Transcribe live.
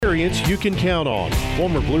experience you can count on.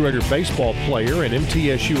 Former Blue Raider baseball player and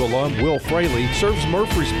MTSU alum Will Fraley serves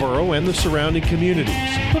Murfreesboro and the surrounding communities.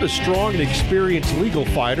 Put a strong and experienced legal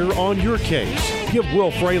fighter on your case. Give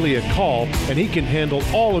Will Fraley a call and he can handle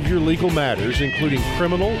all of your legal matters, including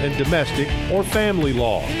criminal and domestic or family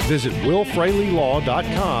law. Visit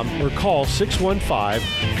willfraleylaw.com or call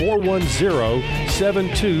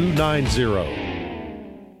 615-410-7290.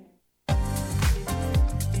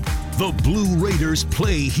 The Blue Raiders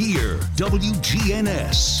play here.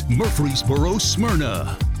 WGNS, Murfreesboro,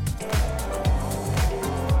 Smyrna.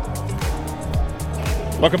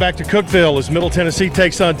 Welcome back to Cookeville as Middle Tennessee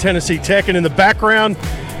takes on Tennessee Tech. And in the background,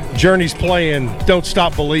 Journey's playing Don't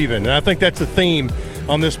Stop Believing. And I think that's the theme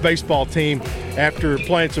on this baseball team. After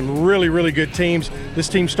playing some really, really good teams, this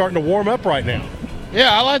team's starting to warm up right now.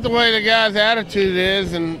 Yeah, I like the way the guys' attitude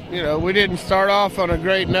is, and, we didn't start off on a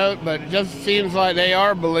great note, but it just seems like they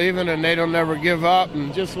are believing and they don't ever give up.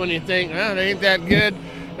 And just when you think, they ain't that good,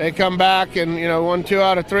 they come back and, won 2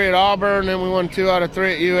 out of 3 at Auburn, and then we won 2 out of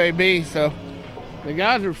 3 at UAB. So the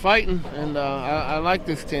guys are fighting, and I like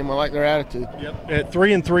this team. I like their attitude. Yep. At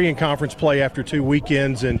 3-3 in conference play after 2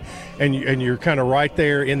 weekends, and you're kind of right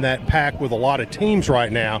there in that pack with a lot of teams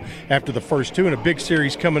right now after the first 2, and a big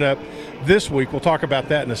series coming up this week. We'll talk about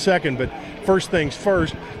that in a second, but first things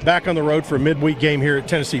first, back on the road for a midweek game here at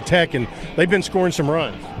Tennessee Tech, and they've been scoring some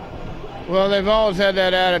runs. Well, they've always had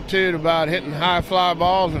that attitude about hitting high fly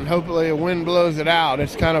balls, and hopefully a wind blows it out.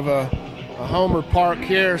 It's kind of a homer park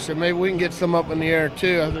here, so maybe we can get some up in the air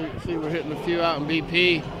too. I think we're hitting a few out in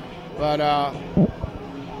BP, but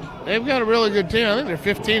they've got a really good team. I think they're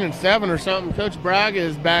 15-7 or something. Coach Braga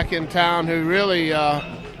is back in town, who really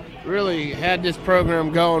had this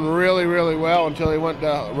program going really, really well until he went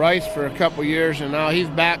to Rice for a couple years, and now he's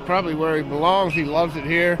back probably where he belongs. He loves it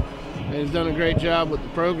here, and he's done a great job with the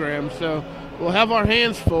program. So we'll have our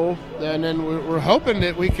hands full, and then we're hoping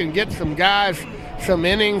that we can get some guys some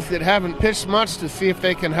innings that haven't pitched much to see if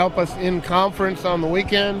they can help us in conference on the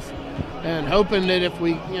weekends, and hoping that if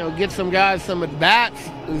we get some guys some at-bats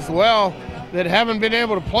as well that haven't been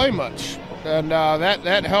able to play much, and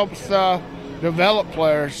that helps develop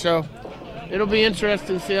players. So it'll be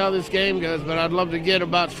interesting to see how this game goes, but I'd love to get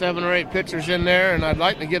about 7 or 8 pitchers in there, and I'd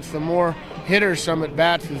like to get some more hitters some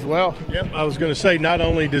at-bats as well. Yep, I was going to say, not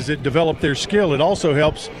only does it develop their skill, it also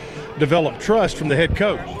helps develop trust from the head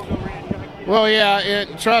coach. Well, yeah,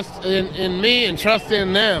 trust in me and trust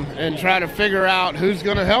in them, and try to figure out who's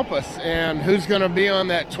going to help us and who's going to be on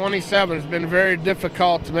that 27. It's been very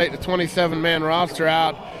difficult to make the 27-man roster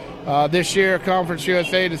out. This year, Conference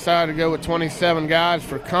USA decided to go with 27 guys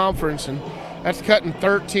for conference, and that's cutting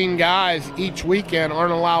 13 guys each weekend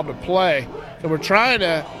aren't allowed to play. So we're trying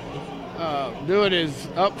to do it as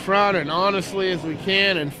upfront and honestly as we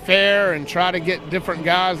can and fair, and try to get different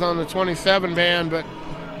guys on the 27-man, but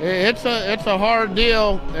it's a hard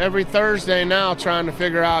deal every Thursday now, trying to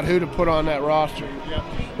figure out who to put on that roster. Yeah.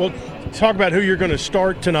 Well, talk about who you're going to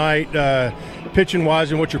start tonight, pitching-wise,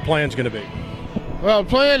 and what your plan's going to be. Well, the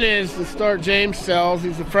plan is to start James Sells.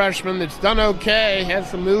 He's a freshman that's done okay, has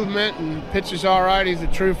some movement, and pitches all right. He's a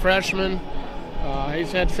true freshman.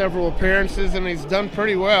 He's had several appearances, and he's done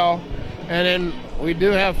pretty well. And then we do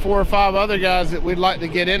have 4 or 5 other guys that we'd like to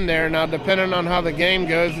get in there. Now, depending on how the game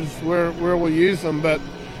goes is where we'll use them, but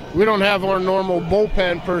we don't have our normal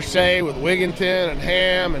bullpen per se with Wigginton and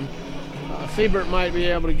Ham, and Siebert might be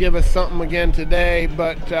able to give us something again today,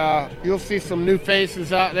 but you'll see some new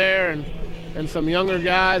faces out there and some younger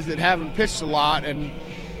guys that haven't pitched a lot, and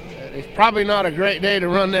it's probably not a great day to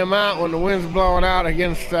run them out when the wind's blowing out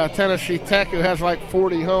against Tennessee Tech, who has like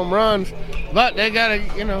 40 home runs, but they gotta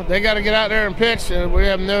get out there and pitch, and we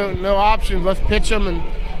have no options. Let's pitch them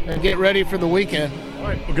and get ready for the weekend. All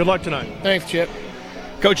right, well, good luck tonight. Thanks, Chip.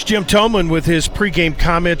 Coach Jim Tomlin with his pregame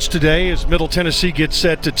comments today as Middle Tennessee gets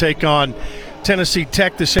set to take on Tennessee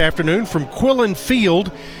Tech this afternoon from Quillen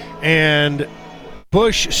Field and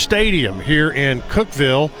Busch Stadium here in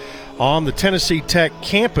Cookeville on the Tennessee Tech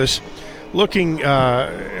campus. We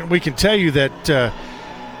can tell you that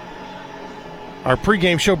our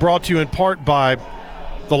pregame show brought to you in part by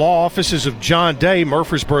the law offices of John Day,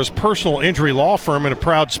 Murfreesboro's personal injury law firm, and a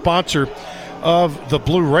proud sponsor of the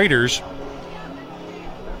Blue Raiders.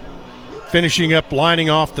 Finishing up lining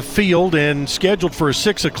off the field and scheduled for a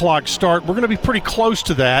 6 o'clock start. We're going to be pretty close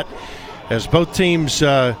to that as both teams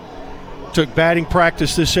took batting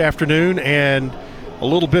practice this afternoon and a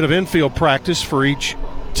little bit of infield practice for each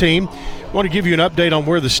team. I want to give you an update on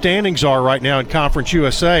where the standings are right now in Conference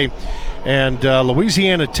USA. And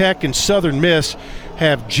Louisiana Tech and Southern Miss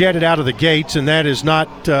have jetted out of the gates, and that is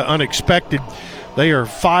not unexpected. They are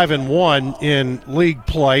 5-1 in league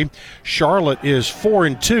play. Charlotte is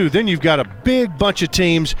 4-2. Then you've got a big bunch of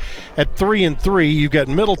teams at 3-3. You've got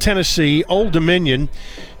Middle Tennessee, Old Dominion,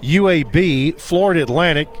 UAB, Florida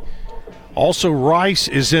Atlantic. Also Rice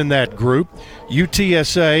is in that group.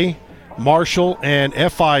 UTSA, Marshall, and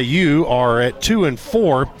FIU are at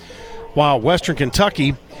 2-4, while Western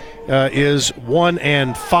Kentucky is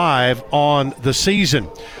 1-5 on the season.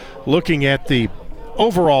 Looking at the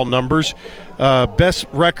overall numbers, best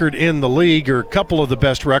record in the league, or a couple of the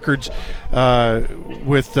best records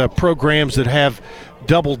with programs that have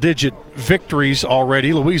double-digit victories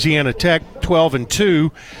already. Louisiana Tech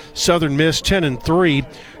 12-2, Southern Miss 10-3,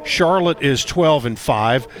 Charlotte is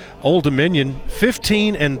 12-5, Old Dominion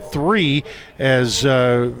 15-3 as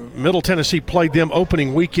Middle Tennessee played them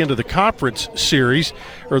opening weekend of the conference series,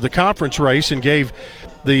 or the conference race, and gave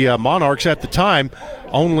the Monarchs at the time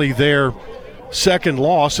only their second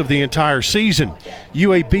loss of the entire season.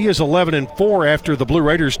 UAB is 11-4 after the Blue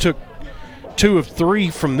Raiders took 2 of 3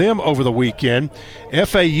 from them over the weekend.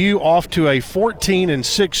 FAU off to a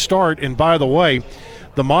 14-6 start, and by the way,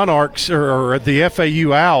 the Monarchs, or the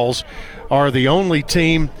FAU Owls, are the only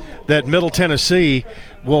team that Middle Tennessee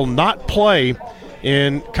will not play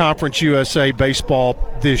in Conference USA baseball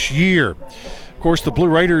this year. Of course, the Blue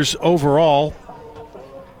Raiders overall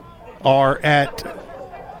are at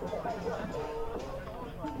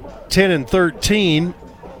 10-13.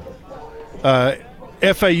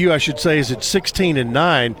 FAU, I should say, is at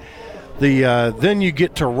 16-9. Then you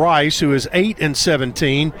get to Rice, who is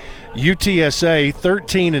 8-17. UTSA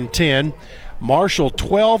 13-10. Marshall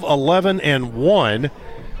 12-11-1.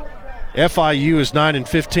 FIU is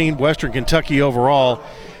 9-15. Western Kentucky overall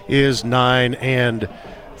is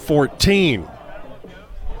 9-14.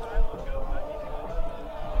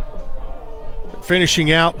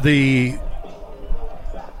 Finishing out the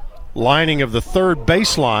lining of the third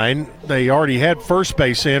baseline, they already had first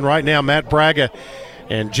base in. Right now, Matt Braga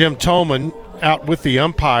and Jim Tolman out with the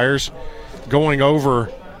umpires going over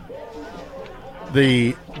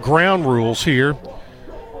the ground rules here.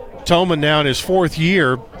 Tolman now in his 4th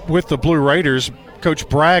year with the Blue Raiders. Coach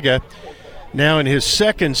Braga now in his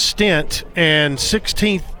 2nd stint and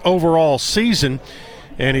 16th overall season,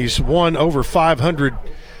 and he's won over 500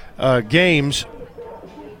 games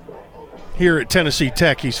here at Tennessee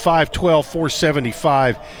Tech. He's 5'12",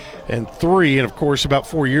 475, and 3. And of course, about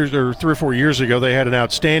 3 or 4 years ago, they had an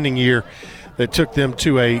outstanding year that took them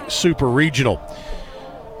to a super regional.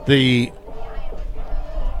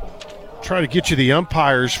 Try to get you the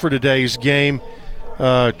umpires for today's game.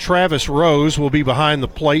 Travis Rose will be behind the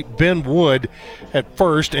plate. Ben Wood at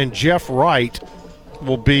first, and Jeff Wright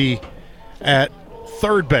will be at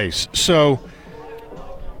third base. So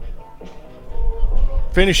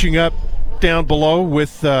finishing up down below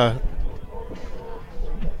with the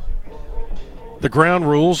ground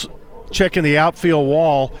rules, checking the outfield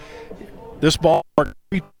wall. This ball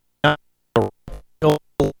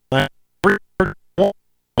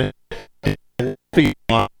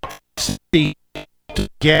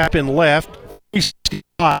gap in left,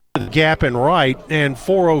 gap in right, and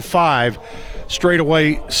 405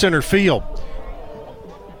 straightaway center field.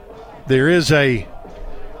 There is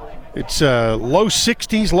it's low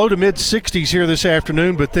 60s, low to mid 60s here this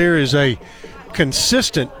afternoon, but there is a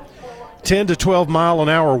consistent 10 to 12 mile an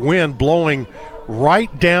hour wind blowing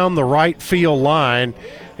right down the right field line.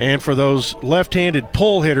 And for those left-handed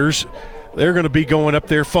pull hitters, they're going to be going up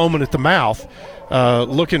there foaming at the mouth,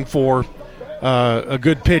 looking for a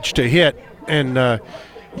good pitch to hit. And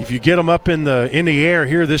if you get them up in the air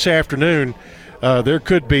here this afternoon, there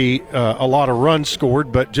could be a lot of runs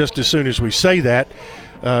scored. But just as soon as we say that,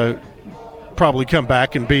 probably come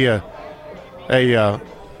back and be a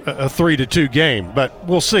 3-2 game. But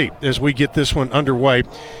we'll see as we get this one underway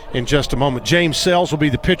in just a moment. James Sells will be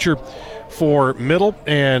the pitcher for Middle,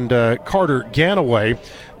 and Carter Ganaway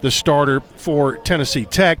the starter for Tennessee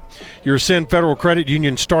Tech. Your Ascend Federal Credit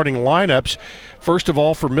Union starting lineups. First of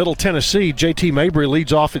all, for Middle Tennessee, J.T. Mabry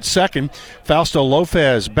leads off at second. Fausto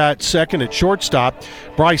Lopez bats second at shortstop.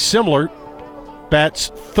 Bryce Simler bats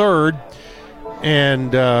third.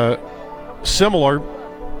 And Simler,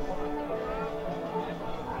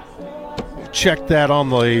 check that on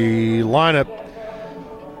the lineup.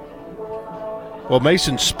 Well,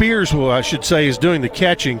 Mason Spears, is doing the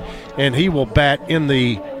catching, and he will bat in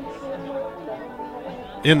the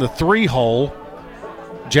 3 hole.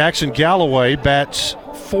 Jackson Galloway bats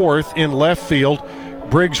fourth in left field.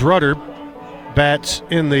 Briggs Rudder bats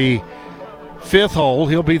in the 5th hole.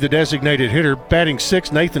 He'll be the designated hitter. Batting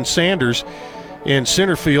 6th, Nathan Sanders in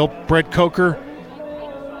center field. Brett Coker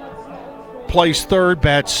plays 3rd,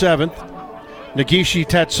 bats 7th. Nagishi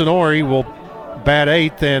Tatsunori will bat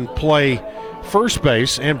 8th and play first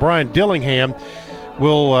base, and Brian Dillingham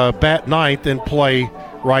will bat 9th and play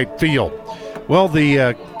right field. Well,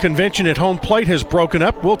 the convention at home plate has broken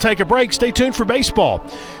up. We'll take a break. Stay tuned for baseball.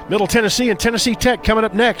 Middle Tennessee and Tennessee Tech coming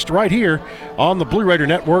up next right here on the Blue Raider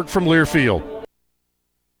Network from Learfield.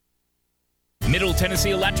 Middle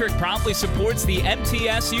Tennessee Electric proudly supports the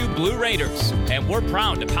MTSU Blue Raiders, and we're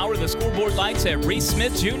proud to power the scoreboard lights at Reese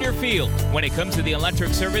Smith Jr. Field. When it comes to the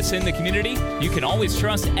electric service in the community, you can always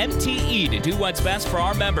trust MTE to do what's best for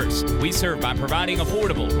our members. We serve by providing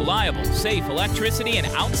affordable, reliable, safe electricity and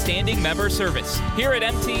outstanding member service. Here at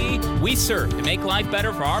MTE, we serve to make life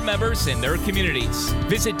better for our members and their communities.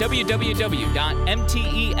 Visit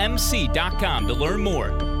www.mtemc.com to learn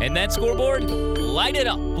more. And that scoreboard, light it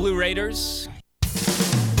up, Blue Raiders.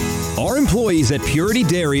 Our employees at Purity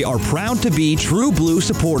Dairy are proud to be true blue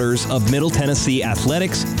supporters of Middle Tennessee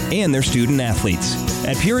athletics and their student athletes.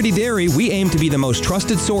 At Purity Dairy, we aim to be the most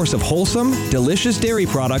trusted source of wholesome, delicious dairy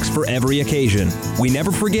products for every occasion. We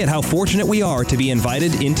never forget how fortunate we are to be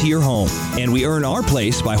invited into your home, and we earn our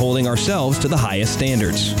place by holding ourselves to the highest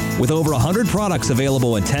standards. With over 100 products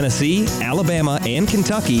available in Tennessee, Alabama, and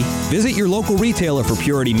Kentucky, visit your local retailer for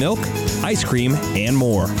Purity milk, ice cream, and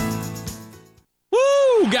more.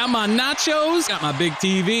 Got my nachos, got my big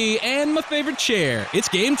TV, and my favorite chair. It's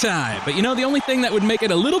game time. But you know, the only thing that would make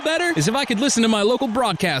it a little better is if I could listen to my local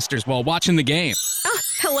broadcasters while watching the game. Oh,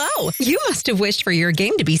 hello. You must have wished for your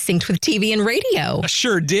game to be synced with TV and radio. I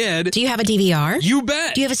sure did. Do you have a DVR? You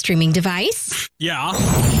bet. Do you have a streaming device? Yeah.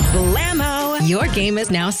 Blammo! Your game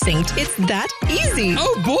is now synced. It's that easy.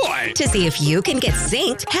 Oh, boy. To see if you can get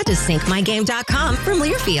synced, head to syncmygame.com from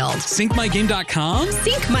Learfield. Syncmygame.com?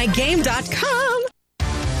 Syncmygame.com.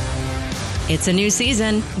 It's a new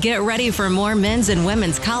season. Get ready for more men's and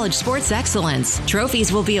women's college sports excellence.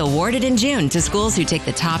 Trophies will be awarded in June to schools who take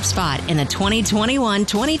the top spot in the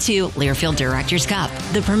 2021-22 Learfield Directors Cup.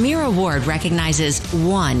 The premier award recognizes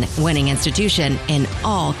one winning institution in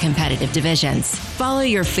all competitive divisions. Follow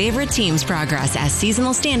your favorite team's progress as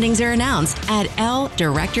seasonal standings are announced at L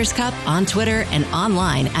Directors Cup on Twitter and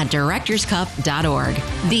online at directorscup.org.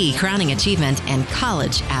 The crowning achievement in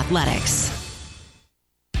college athletics.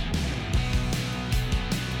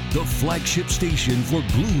 The flagship station for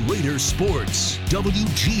Blue Raider sports,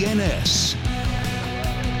 WGNS.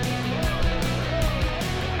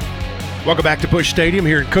 Welcome back to Busch Stadium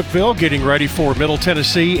here in Cookeville, getting ready for Middle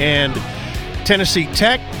Tennessee and Tennessee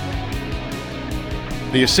Tech.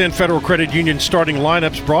 The Ascend Federal Credit Union starting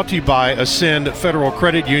lineups brought to you by Ascend Federal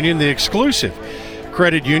Credit Union, the exclusive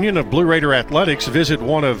credit union of Blue Raider Athletics. Visit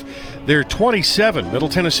one of their 27 Middle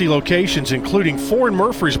Tennessee locations, including 4 in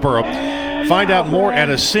Murfreesboro. Find out more at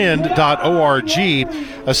ascend.org.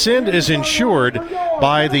 Ascend is insured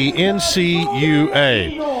by the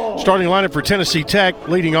NCUA. Starting lineup for Tennessee Tech,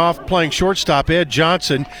 leading off, playing shortstop, Ed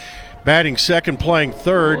Johnson. Batting second, playing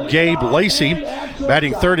third, Gabe Lacey.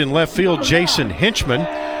 Batting third in left field, Jason Hinchman.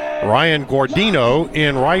 Ryan Guardino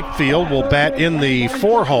in right field will bat in the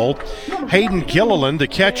 4-hole. Hayden Gilliland, the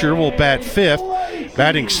catcher, will bat fifth.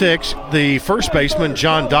 Batting sixth, the first baseman,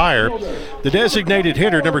 John Dyer. The designated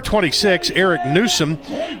hitter, number 26, Eric Newsom,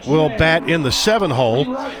 will bat in the 7-hole.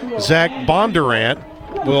 Zach Bondurant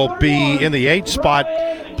will be in the 8th spot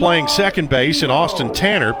playing second base, and Austin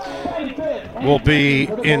Tanner will be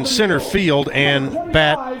in center field and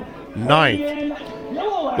bat 9th.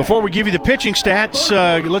 Before we give you the pitching stats,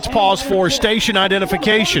 let's pause for station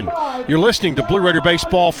identification. You're listening to Blue Raider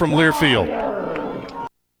Baseball from Learfield.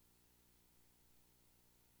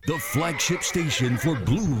 The flagship station for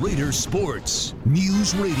Blue Raider sports,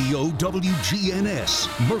 News Radio WGNS,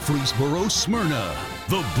 Murfreesboro, Smyrna.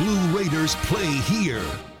 The Blue Raiders play here.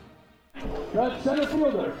 Good center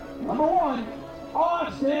fielder, number 1,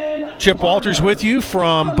 Austin. Chip Walters with you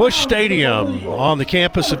from Busch Stadium on the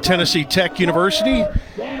campus of Tennessee Tech University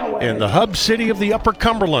in the hub city of the Upper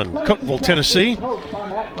Cumberland, Cookeville, Tennessee.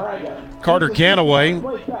 Carter Ganaway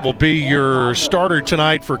will be your starter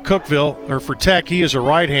tonight for Cookeville, or for Tech. He is a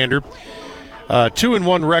right-hander.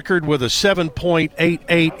 2-1 record with a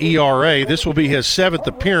 7.88 ERA. This will be his 7th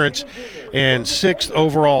appearance and 6th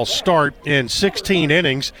overall start in 16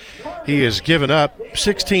 innings. He has given up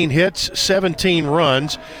 16 hits, 17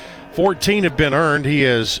 runs, 14 have been earned. He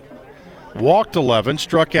has walked 11,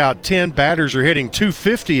 struck out 10. Batters are hitting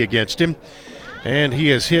 .250 against him, and he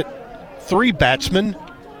has hit 3 batsmen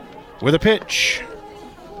with a pitch.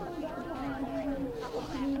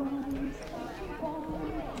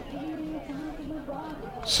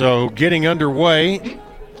 So getting underway,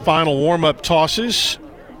 final warm-up tosses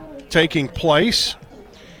taking place.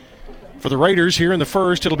 For the Raiders here in the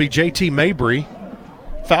first, it'll be JT Mabry,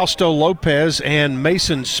 Fausto Lopez, and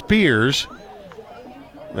Mason Spears.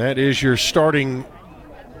 That is your starting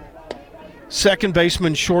second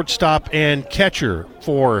baseman, shortstop, and catcher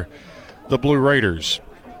for the Blue Raiders.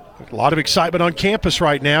 A lot of excitement on campus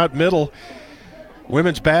right now at Middle.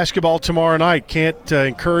 Women's basketball tomorrow night. Can't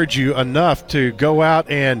encourage you enough to go out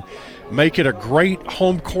and make it a great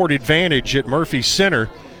home court advantage at Murphy Center,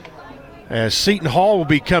 as Seton Hall will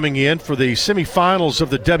be coming in for the semifinals of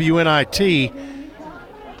the WNIT.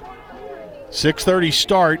 6:30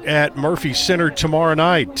 start at Murphy Center tomorrow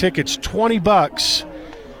night. Tickets $20,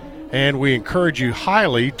 and we encourage you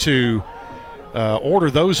highly to order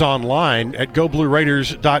those online at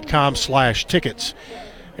goblueraiders.com/tickets.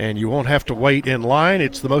 And you won't have to wait in line.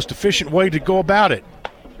 It's the most efficient way to go about it.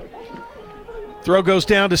 Throw goes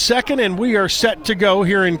down to second, and we are set to go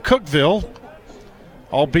here in Cookeville,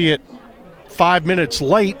 albeit 5 minutes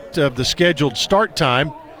late of the scheduled start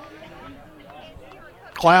time.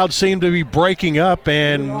 Clouds seem to be breaking up,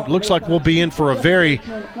 and looks like we'll be in for a very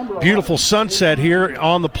beautiful sunset here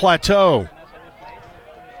on the plateau.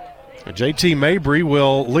 JT Mabry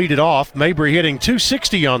will lead it off. Mabry hitting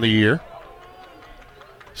 .260 on the year.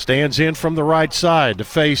 Stands in from the right side to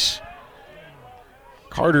face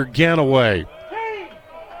Carter Ganaway.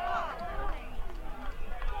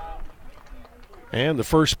 And the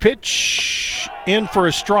first pitch in for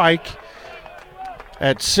a strike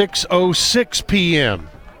at 6:06 p.m.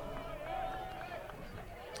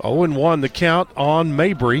 0-1 the count on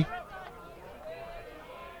Mabry.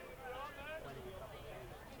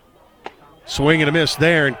 Swing and a miss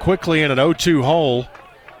there, and quickly in an 0-2 hole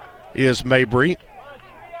is Mabry.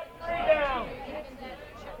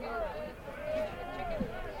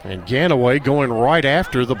 And Ganaway going right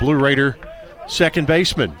after the Blue Raider second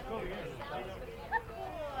baseman.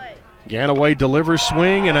 Ganaway delivers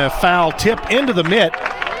swing and a foul tip into the mitt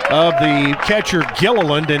of the catcher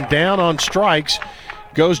Gilliland, and down on strikes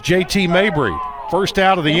goes JT Mabry. First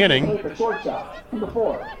out of the inning.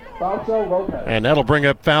 And that'll bring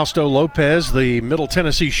up Fausto Lopez, the Middle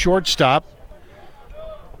Tennessee shortstop.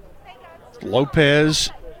 Lopez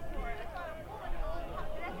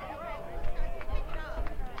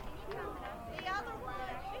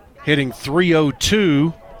hitting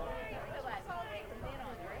 .302.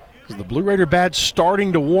 The Blue Raider bats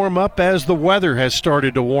starting to warm up as the weather has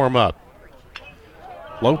started to warm up.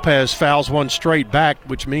 Lopez fouls one straight back,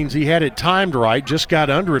 which means he had it timed right, just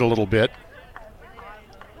got under it a little bit.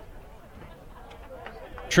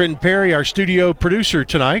 Trenton Perry, our studio producer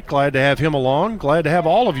tonight, glad to have him along, glad to have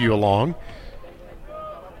all of you along.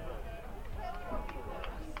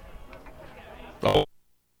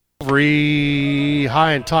 Very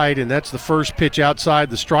high and tight, and that's the first pitch outside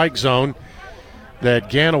the strike zone that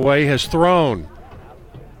Ganaway has thrown.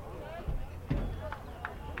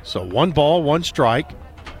 So 1 ball, 1 strike.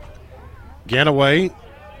 Ganaway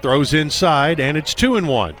throws inside, and it's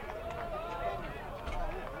 2-1.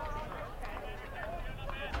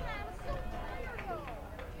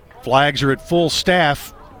 Flags are at full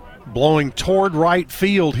staff, blowing toward right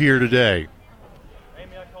field here today.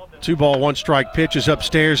 2 ball, 1 strike pitch is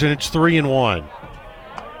upstairs, and it's 3-1.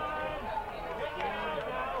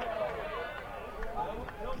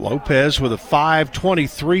 Lopez with a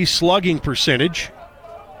 .523 slugging percentage.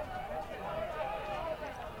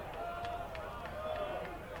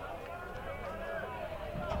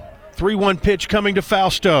 .3-1 pitch coming to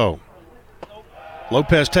Fausto.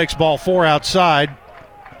 Lopez takes ball 4 outside.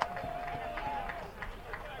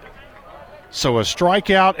 So a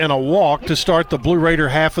strikeout and a walk to start the Blue Raider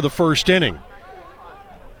half of the first inning,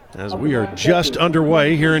 as we are just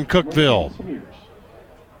underway here in Cookeville.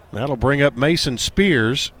 That'll bring up Mason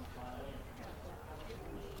Spears.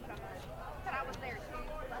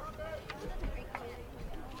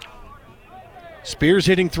 Spears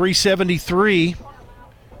hitting .373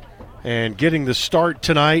 and getting the start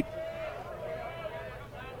tonight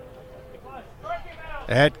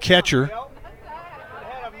at catcher.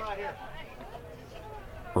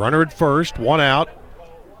 Runner at first, 1 out.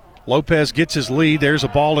 Lopez gets his lead. There's a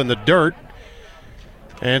ball in the dirt.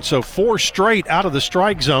 And so 4 straight out of the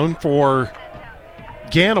strike zone for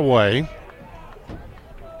Ganaway,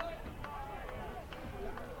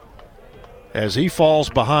 as he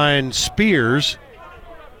falls behind Spears.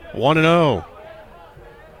 1-0.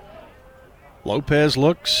 Lopez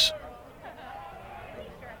looks.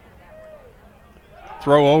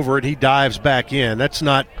 Throw over it. He dives back in. That's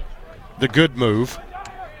not the good move.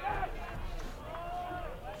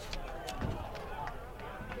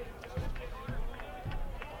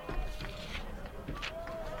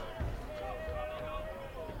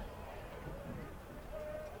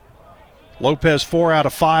 Lopez 4 out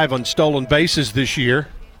of 5 on stolen bases this year.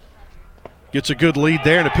 Gets a good lead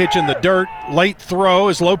there and a pitch in the dirt. Late throw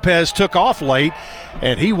as Lopez took off late,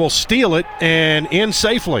 and he will steal it and in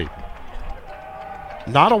safely.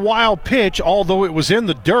 Not a wild pitch, although it was in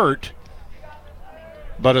the dirt,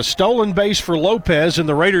 but a stolen base for Lopez, and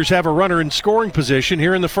the Raiders have a runner in scoring position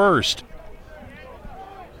here in the first.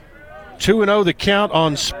 2-0 the count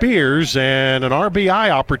on Spears, and an RBI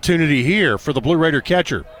opportunity here for the Blue Raider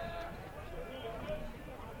catcher.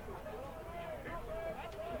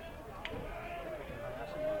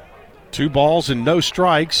 Two balls and no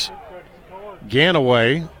strikes.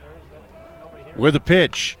 Ganaway with a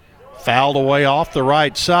pitch. Fouled away off the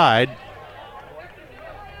right side.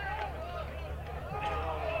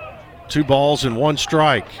 2 balls and 1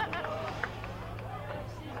 strike.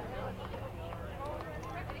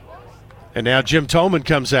 And now Jim Toman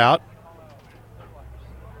comes out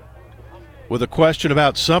with a question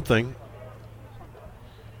about something.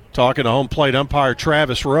 Talking to home plate umpire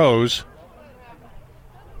Travis Rose.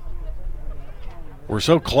 We're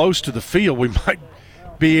so close to the field, we might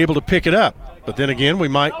be able to pick it up. But then again, we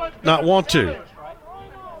might not want to.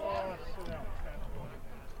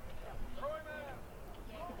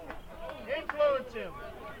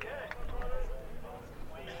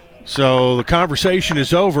 So the conversation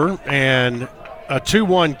is over, and a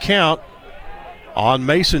 2-1 count on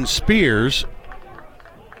Mason Spears.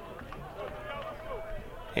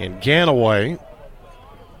 And Ganaway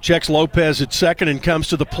checks Lopez at second and comes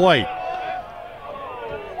to the plate.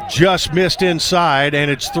 Just missed inside,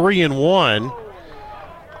 and it's 3-1.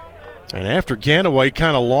 And after Ganaway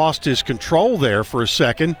kind of lost his control there for a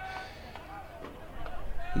second,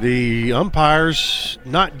 the umpire's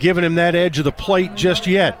not giving him that edge of the plate just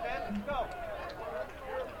yet.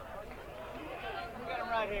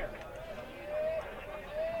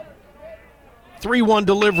 Three 3-1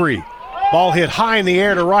 delivery. Ball hit high in the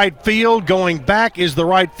air to right field. Going back is the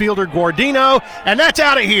right fielder Guardino, and that's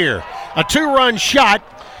out of here. A 2-run shot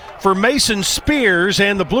for Mason Spears,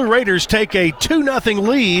 and the Blue Raiders take a 2-0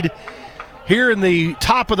 lead here in the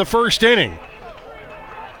top of the first inning.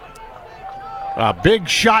 A big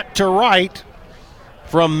shot to right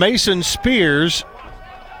from Mason Spears.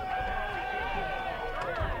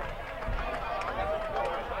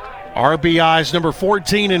 RBIs number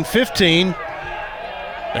 14 and 15,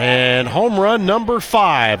 and home run number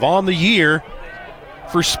 5 on the year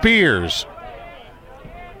for Spears.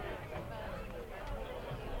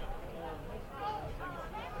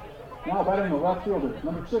 Now batting the left fielder,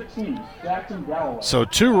 number 16, Jackson Galloway. So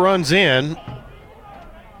 2 runs in.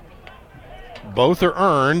 Both are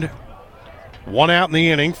earned. 1 out in the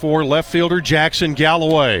inning for left fielder Jackson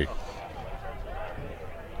Galloway.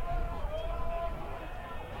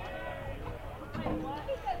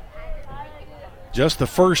 Just the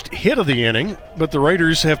first hit of the inning, but the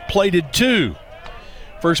Raiders have plated 2.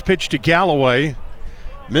 First pitch to Galloway,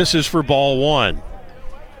 misses for ball 1.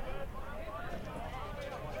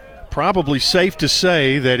 Probably safe to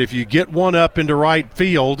say that if you get one up into right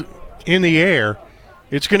field in the air,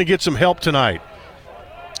 it's going to get some help tonight.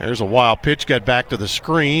 There's a wild pitch, got back to the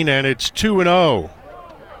screen, and it's 2-0.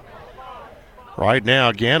 Right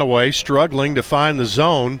now, Ganaway struggling to find the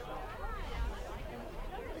zone.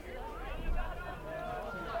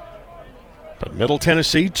 But Middle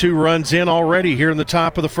Tennessee 2 runs in already here in the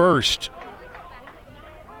top of the first.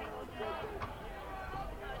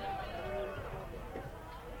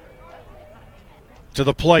 To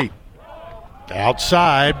the plate.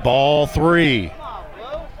 Outside, ball 3.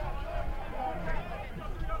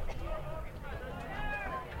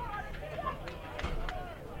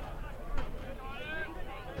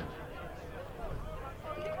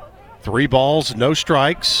 Three balls, no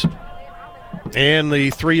strikes. And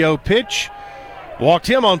the 3-0 pitch walked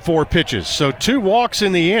him on 4 pitches. So 2 walks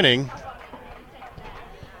in the inning.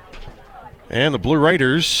 And the Blue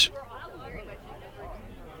Raiders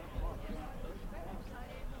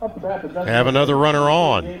have another runner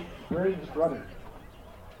on.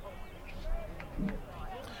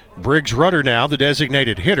 Briggs Rudder now the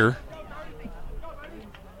designated hitter.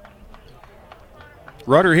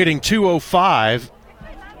 Rudder hitting .205.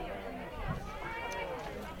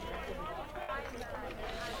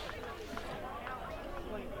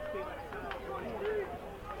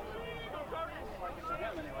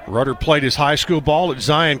 Rudder played his high school ball at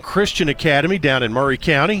Zion Christian Academy down in Murray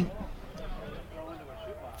County.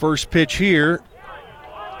 First pitch here,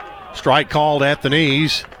 strike called at the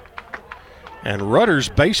knees. And Rudder's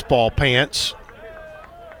baseball pants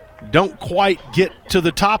don't quite get to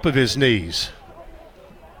the top of his knees.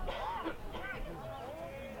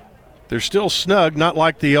 They're still snug, not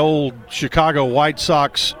like the old Chicago White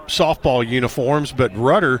Sox softball uniforms, but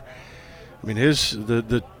Rudder, I mean,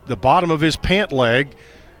 the bottom of his pant leg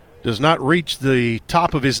does not reach the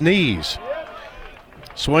top of his knees.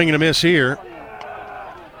 Swing and a miss here.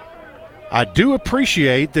 I do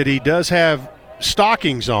appreciate that he does have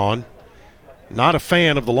stockings on. Not a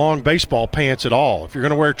fan of the long baseball pants at all. If you're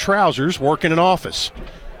going to wear trousers, work in an office.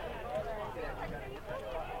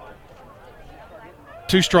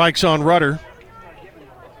 2 strikes on Rudder.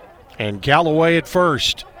 And Galloway at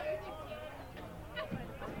first.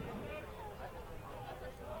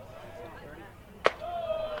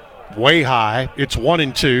 Way high. It's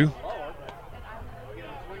 1-2.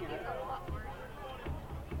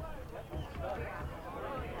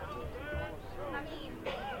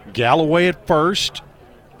 Galloway at first.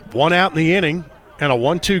 1 out in the inning. And a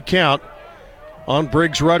 1-2 count on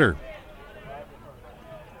Briggs Rudder.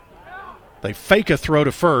 They fake a throw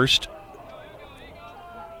to first.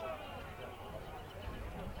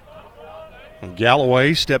 And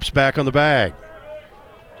Galloway steps back on the bag.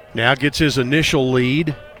 Now gets his initial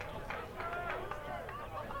lead.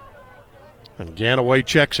 And Galloway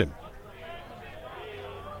checks him.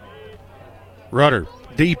 Rudder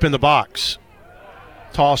deep in the box.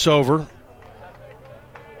 Toss over.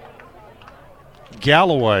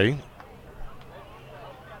 Galloway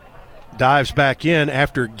dives back in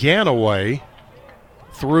after Ganaway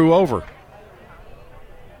threw over.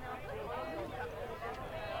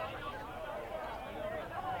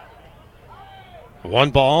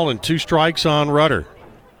 One ball and 2 strikes on Rudder.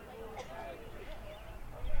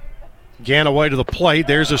 Ganaway to the plate.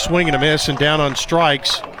 There's a swing and a miss, and down on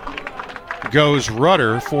strikes goes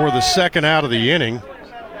Rudder for the second out of the inning.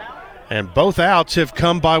 And both outs have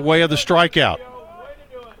come by way of the strikeout.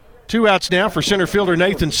 2 outs now for center fielder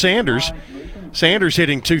Nathan Sanders. Sanders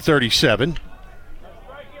hitting .237.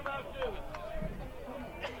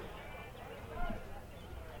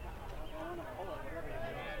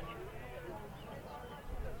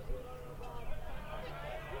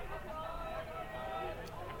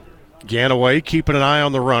 Ganaway keeping an eye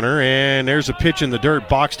on the runner, and there's a pitch in the dirt,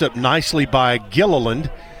 boxed up nicely by Gilliland,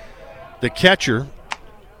 the catcher.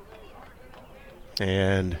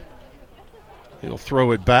 And he'll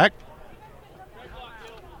throw it back.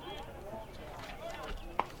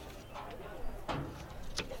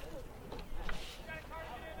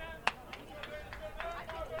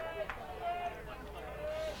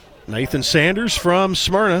 Nathan Sanders from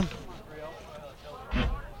Smyrna.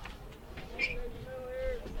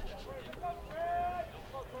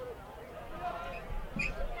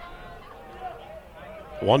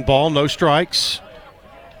 One ball, no strikes.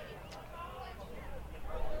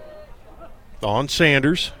 On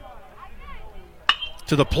Sanders.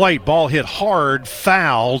 To the plate, ball hit hard,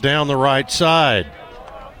 foul down the right side.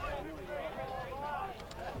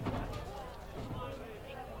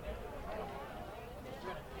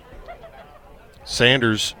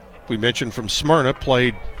 Sanders, we mentioned from Smyrna,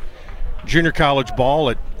 played junior college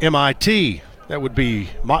ball at MIT. That would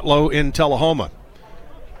be Motlow in Tullahoma.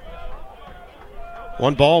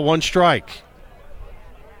 1 ball, 1 strike.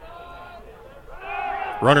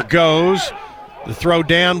 Runner goes. The throw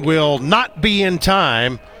down will not be in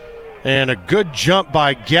time. And a good jump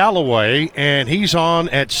by Galloway, and he's on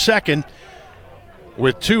at second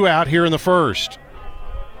with 2 out here in the first.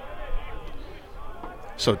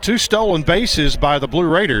 So 2 stolen bases by the Blue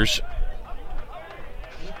Raiders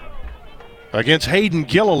against Hayden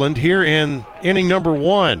Gilliland here in inning number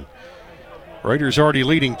 1. Raiders already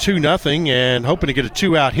leading 2-0 and hoping to get a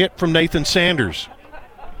 2-out hit from Nathan Sanders.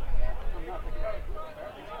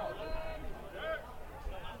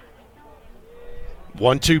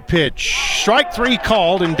 One-two pitch. Strike 3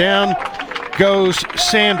 called, and down goes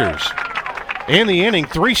Sanders. In the inning,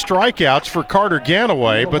 3 strikeouts for Carter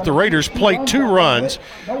Ganaway, but the Raiders plate 2 runs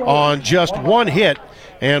on just 1 hit,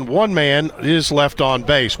 and 1 man is left on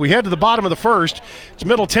base. We head to the bottom of the first. It's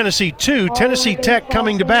Middle Tennessee 2, Tennessee Tech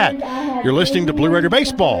coming to bat. You're listening to Blue Raider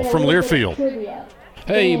Baseball from Learfield.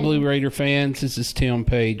 Hey, Blue Raider fans, this is Tim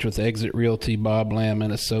Page with Exit Realty Bob Lamb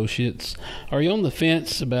and Associates. Are you on the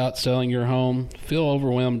fence about selling your home? Feel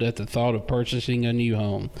overwhelmed at the thought of purchasing a new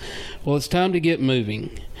home? Well, it's time to get moving.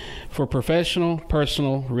 For professional,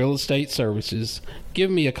 personal real estate services, give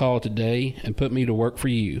me a call today and put me to work for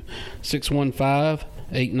you.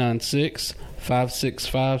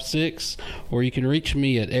 615-896-5656, or you can reach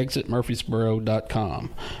me at exitmurfreesboro.com.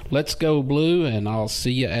 Let's go Blue, and I'll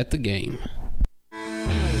see you at the game.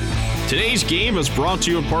 Today's game is brought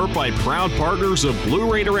to you in part by proud partners of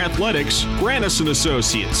Blue Raider Athletics, Grannis &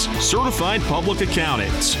 Associates, certified public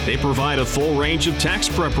accountants. They provide a full range of tax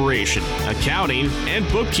preparation, accounting, and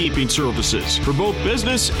bookkeeping services for both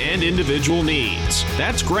business and individual needs.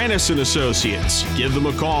 That's Grannis & Associates. Give them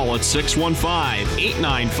a call at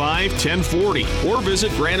 615-895-1040 or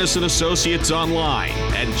visit Grannis & Associates online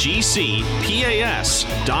at gcpas.com.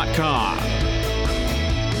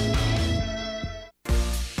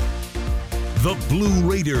 The Blue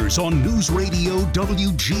Raiders on News Radio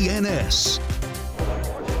WGNS.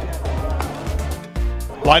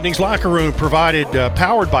 Lightning's Locker Room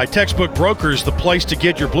powered by Textbook Brokers, the place to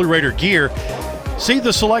get your Blue Raider gear. See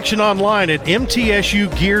the selection online at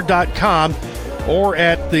mtsugear.com or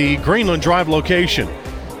at the Greenland Drive location.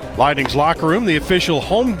 Lightning's Locker Room, the official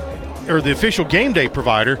game day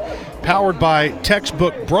provider, powered by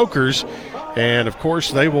Textbook Brokers. And, of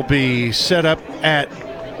course, they will be set up at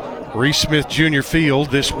Reese Smith Jr.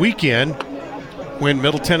 Field this weekend when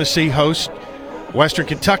Middle Tennessee hosts Western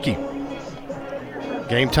Kentucky.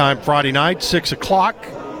 Game time Friday night, 6 o'clock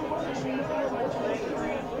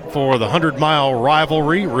for the 100-mile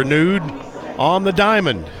rivalry renewed on the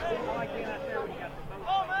diamond.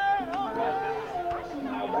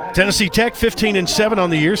 Tennessee Tech 15-7 on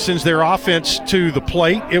the year sends their offense to the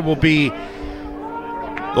plate. It will be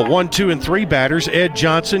the 1, 2, and 3 batters, Ed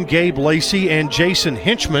Johnson, Gabe Lacey, and Jason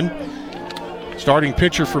Hinchman. Starting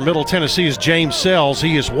pitcher for Middle Tennessee is James Sells.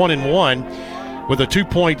 He is 1-1 with a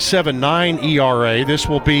 2.79 ERA. This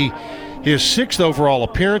will be his 6th overall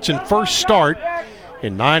appearance and first start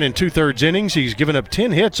in 9 2/3 innings. He's given up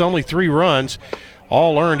 10 hits, only 3 runs.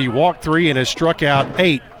 All earned. He walked 3 and has struck out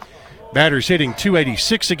 8. Batters hitting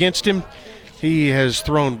 .286 against him. He has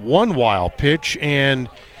thrown 1 wild pitch and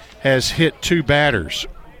has hit 2 batters.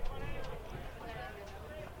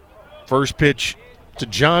 First pitch to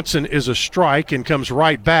Johnson is a strike and comes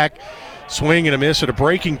right back. Swing and a miss at a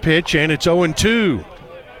breaking pitch, and it's 0-2.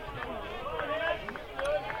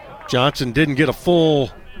 Johnson didn't get a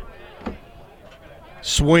full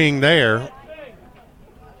swing there.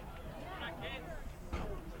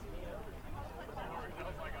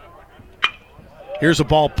 Here's a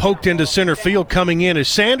ball poked into center field. Coming in is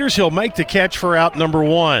Sanders. He'll make the catch for out number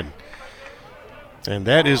 1. And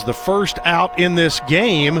that is the first out in this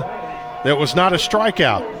game that was not a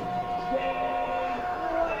strikeout.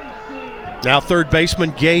 Now third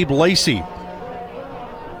baseman Gabe Lacey.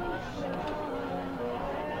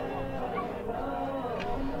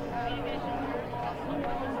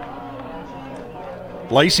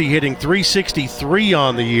 Lacey hitting .363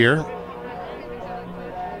 on the year.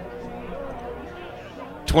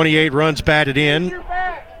 28 runs batted in.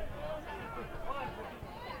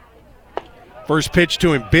 First pitch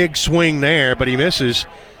to him, big swing there, but he misses.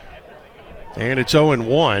 And it's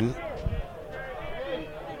 0-1.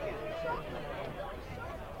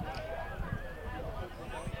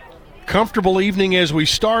 Comfortable evening as we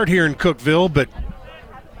start here in Cookeville, but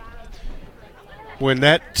when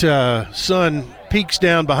that sun peaks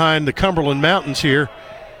down behind the Cumberland Mountains here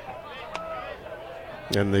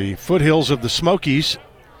and the foothills of the Smokies,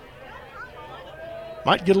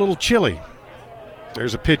 might get a little chilly.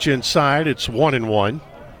 There's a pitch inside. It's 1-1.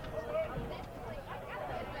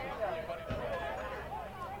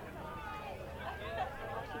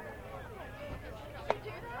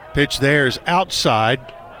 Pitch there is outside.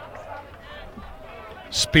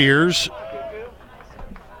 Spears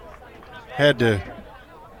had to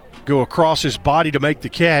go across his body to make the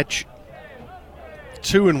catch.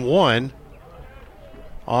 2-1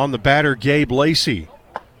 on the batter, Gabe Lacey.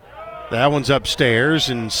 That one's upstairs,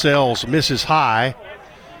 and Sells misses high.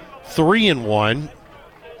 3-1.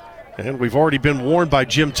 And we've already been warned by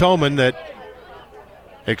Jim Toman that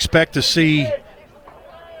expect to see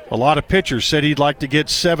a lot of pitchers. Said he'd like to get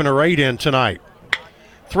 7 or 8 in tonight.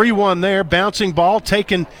 3-1 there. Bouncing ball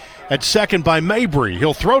taken at second by Mabry.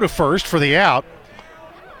 He'll throw to first for the out.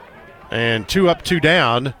 And 2 up, 2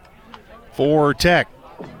 down for Tech.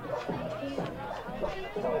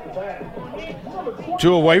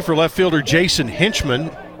 2 away for left fielder Jason Hinchman.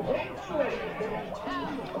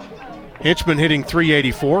 Hinchman hitting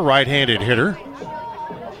 .384, right-handed hitter.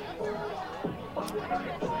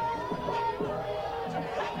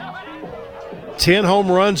 Ten home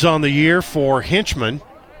runs on the year for Hinchman.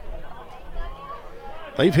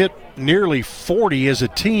 They've hit nearly 40 as a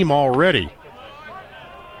team already.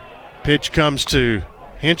 Pitch comes to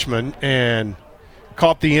Hinchman and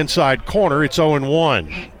caught the inside corner. It's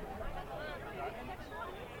 0-1.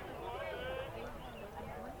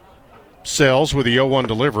 Sells with the 0-1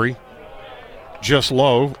 delivery. Just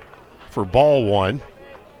low for ball 1.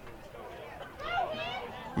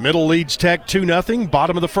 Middle leads Tech 2-0,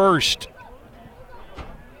 bottom of the first.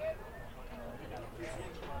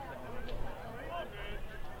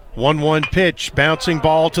 One pitch, bouncing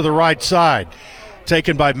ball to the right side.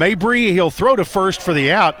 Taken by Mabry. He'll throw to first for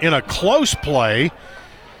the out in a close play.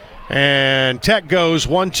 And Tech goes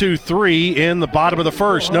 1-2-3 in the bottom of the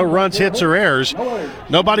first. No runs, hits, or errors.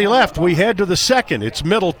 Nobody left. We head to the second. It's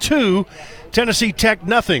Middle 2, Tennessee Tech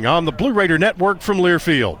 0 on the Blue Raider Network from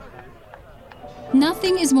Learfield.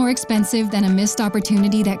 Nothing is more expensive than a missed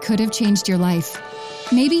opportunity that could have changed your life.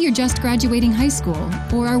 Maybe you're just graduating high school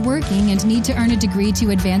or are working and need to earn a degree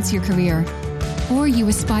to advance your career. Or you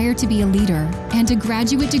aspire to be a leader, and a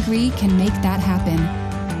graduate degree can make that happen.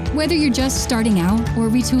 Whether you're just starting out or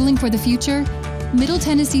retooling for the future, Middle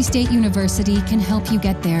Tennessee State University can help you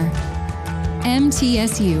get there.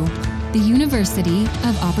 MTSU, the University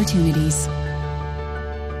of Opportunities.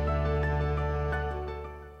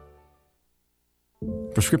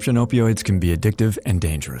 Prescription opioids can be addictive and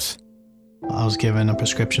dangerous. I was given a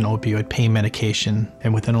prescription opioid pain medication,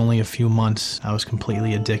 and within only a few months, I was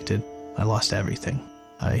completely addicted. I lost everything.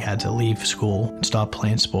 I had to leave school and stop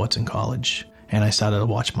playing sports in college, and I started to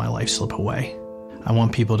watch my life slip away. I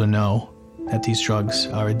want people to know that these drugs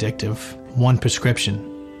are addictive. One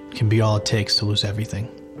prescription can be all it takes to lose everything.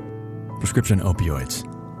 Prescription opioids.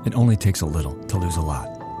 It only takes a little to lose a lot.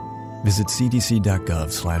 Visit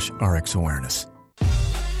cdc.gov/RxAwareness.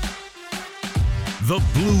 The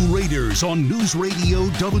Blue Raiders on News Radio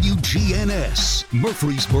WGNS,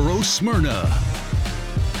 Murfreesboro, Smyrna.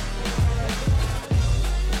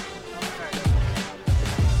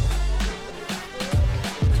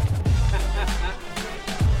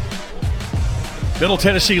 Middle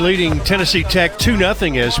Tennessee leading Tennessee Tech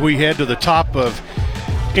 2-0 as we head to the top of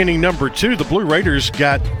inning number 2. The Blue Raiders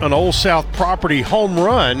got an Old South property home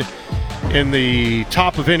run in the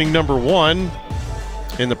top of inning number 1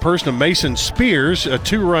 in the person of Mason Spears, a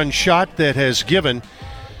 2-run shot that has given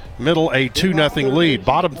Middle a 2-0 lead.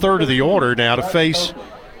 Bottom third of the order now to face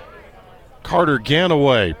Carter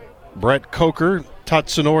Ganaway, Brett Coker,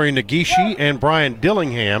 Tatsunori Nagishi, and Brian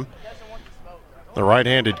Dillingham. The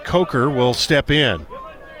right-handed Coker will step in.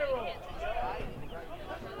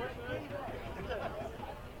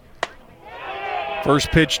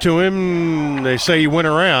 First pitch to him, they say he went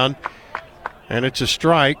around, and it's a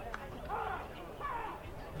strike.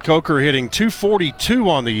 Coker hitting .242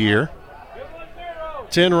 on the year.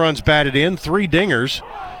 10 runs batted in, 3 dingers.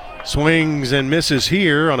 Swings and misses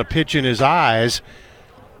here on a pitch in his eyes,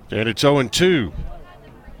 and it's 0-2.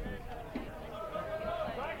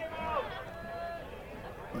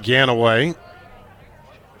 Ganaway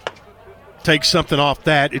takes something off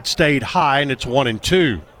that. It stayed high, and it's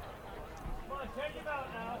 1-2.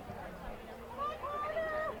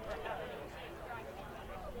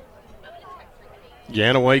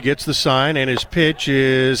 Ganaway gets the sign, and his pitch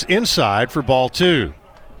is inside for ball 2.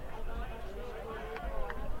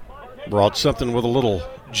 Brought something with a little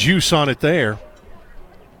juice on it there.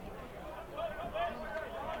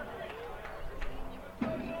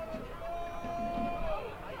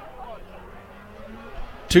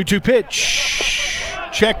 Two-two pitch.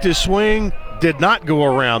 Checked his swing. Did not go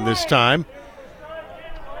around this time.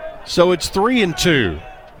 So it's 3-2.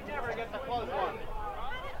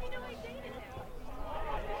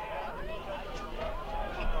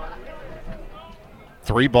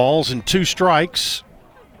 Three balls and 2 strikes.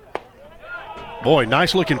 Boy,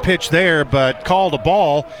 nice looking pitch there, but called a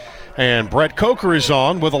ball. And Brett Coker is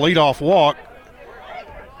on with a leadoff walk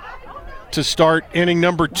to start inning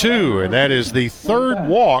number 2, and that is the third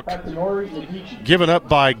walk given up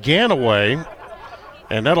by Ganaway,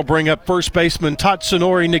 and that'll bring up first baseman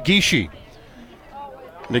Tatsunori Nagishi.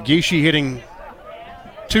 Nagishi hitting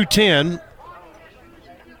 .210.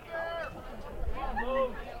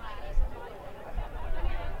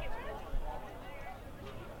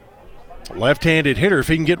 Left-handed hitter. If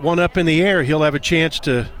he can get one up in the air, he'll have a chance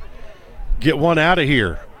to get one out of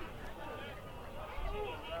here.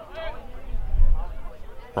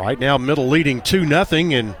 Right now, Middle leading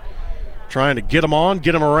 2-0 and trying to get them on,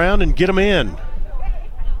 get them around, and get them in.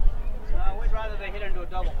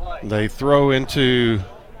 They throw into...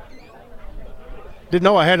 Didn't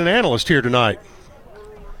know I had an analyst here tonight.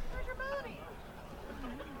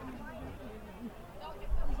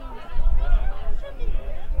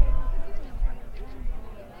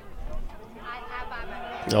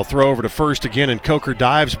 They'll throw over to first again, and Coker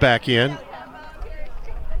dives back in.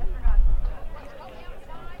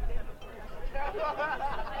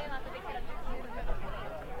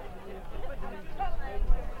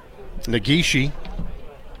 Nagishi.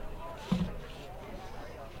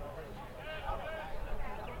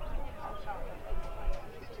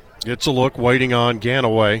 Gets a look, waiting on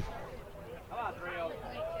Ganaway.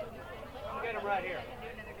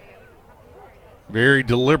 Very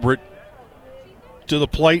deliberate to the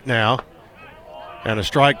plate now. And a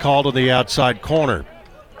strike called on the outside corner.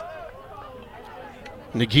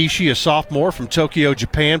 Negishi, a sophomore from Tokyo,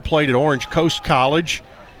 Japan, played at Orange Coast College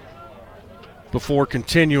before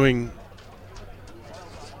continuing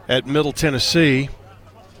at Middle Tennessee.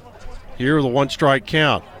 Here, the one strike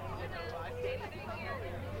count.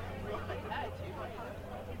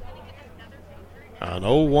 An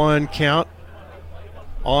 0-1 count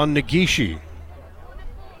on Negishi.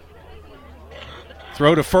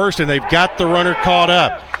 Throw to first, and they've got the runner caught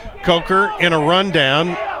up. Coker in a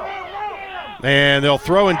rundown, and they'll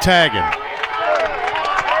throw and tag him.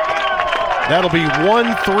 That'll be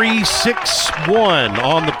 1-3-6-1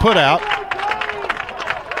 on the putout.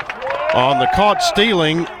 On the caught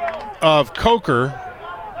stealing of Coker.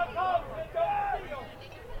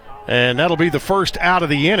 And that'll be the first out of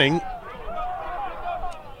the inning.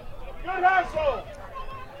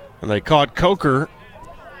 And they caught Coker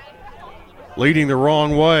leading the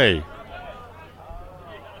wrong way.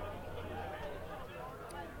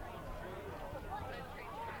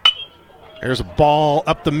 There's a ball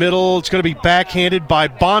up the middle. It's going to be backhanded by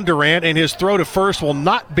Bondurant, and his throw to first will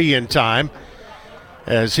not be in time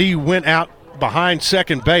as he went out behind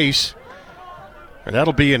second base. And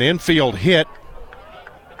that'll be an infield hit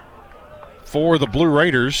for the Blue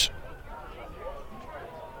Raiders.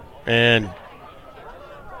 And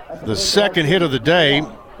the second hit of the day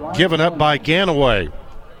given up by Ganaway.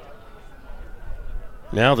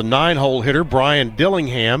 Now the 9-hole hitter, Brian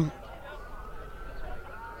Dillingham.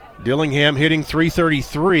 Dillingham hitting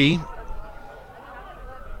 .333.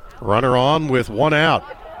 Runner on with one out.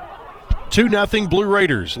 2-0 Blue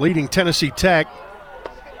Raiders leading Tennessee Tech.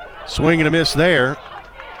 Swing and a miss there.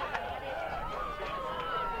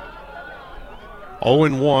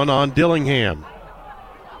 0-1 on Dillingham.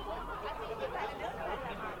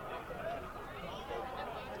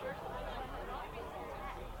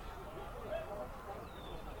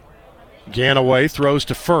 Ganaway throws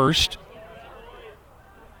to first.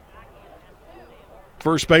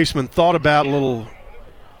 First baseman thought about a little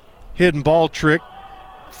hidden ball trick,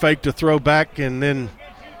 faked a throw back, and then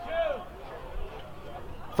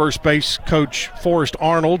first base coach Forrest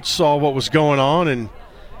Arnold saw what was going on and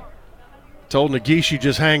told Negishi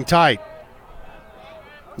just hang tight.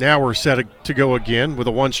 Now we're set to go again with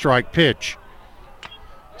a one-strike pitch.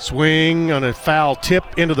 Swing on a foul tip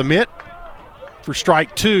into the mitt for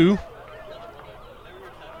strike two.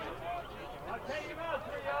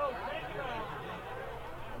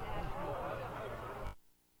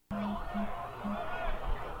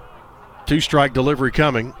 Two-strike delivery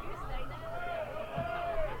coming.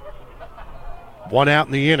 One out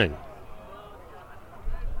in the inning.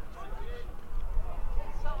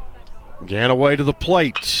 Ganaway to the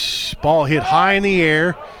plate. Ball hit high in the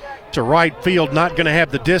air to right field. Not going to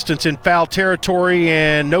have the distance in foul territory,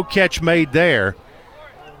 and no catch made there.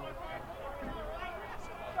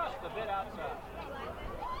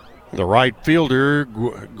 The right fielder,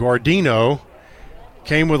 Guardino,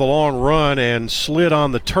 came with a long run and slid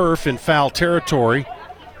on the turf in foul territory.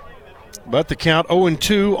 But the count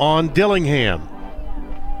 0-2 on Dillingham.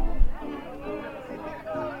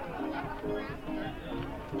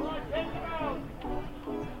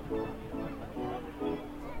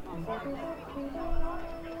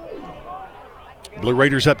 Blue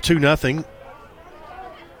Raiders up 2-0.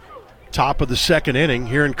 Top of the second inning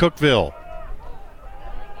here in Cookeville.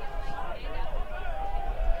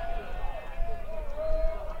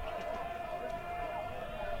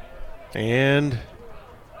 And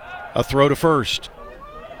a throw to first.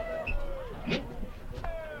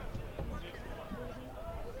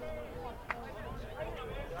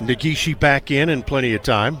 Negishi back in plenty of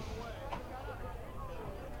time.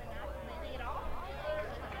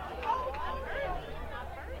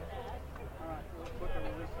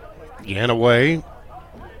 Ganaway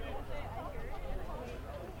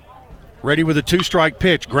ready with a two-strike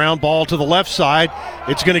pitch. Ground ball to the left side.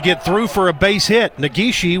 It's going to get through for a base hit.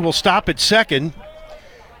 Negishi will stop at second.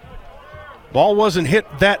 Ball wasn't hit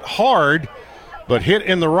that hard, but hit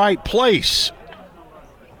in the right place.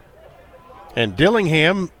 And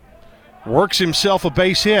Dillingham works himself a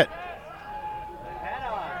base hit.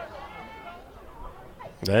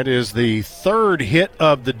 That is the third hit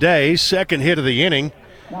of the day, second hit of the inning.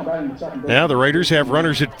 Now the Raiders have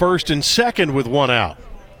runners at first and second with one out.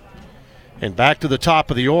 And back to the top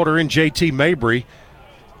of the order in JT Mabry,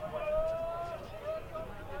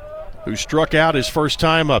 who struck out his first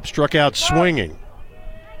time up, struck out swinging.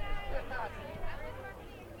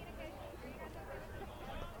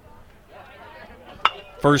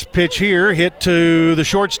 First pitch here, hit to the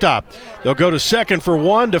shortstop. They'll go to second for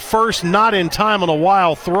one, to first, not in time on a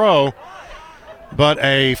wild throw, but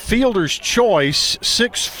a fielder's choice,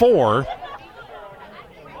 6-4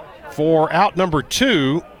 for out number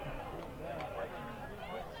 2.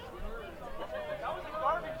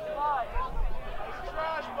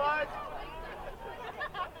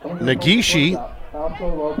 Nagishi.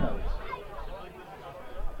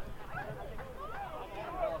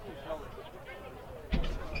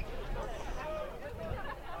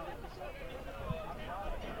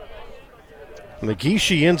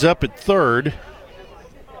 Nagishi ends up at third.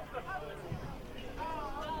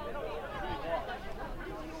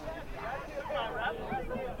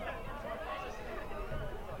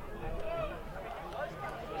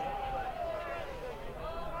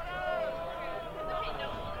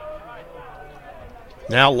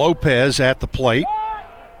 Now Lopez at the plate.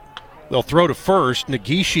 They'll throw to first.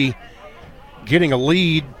 Nagishi getting a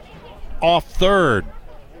lead off third.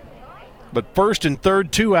 But first and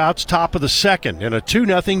third, 2 outs, top of the second. In a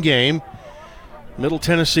 2-0 game, Middle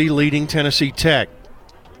Tennessee leading Tennessee Tech.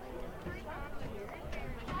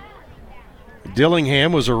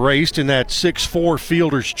 Dillingham was erased in that 6-4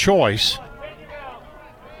 fielder's choice.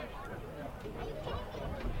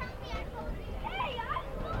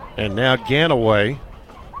 And now Ganaway.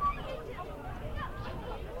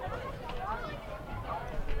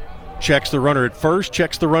 Checks the runner at first,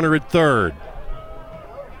 checks the runner at third.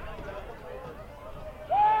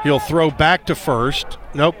 He'll throw back to first.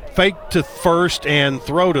 Nope, fake to first and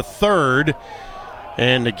throw to third.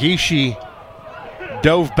 And Nagishi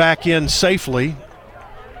dove back in safely.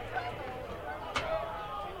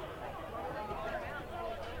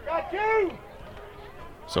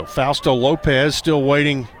 So Fausto Lopez still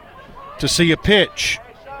waiting to see a pitch.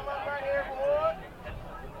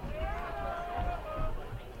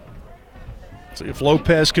 See if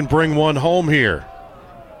Lopez can bring one home here.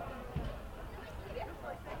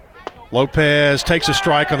 Lopez takes a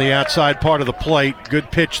strike on the outside part of the plate.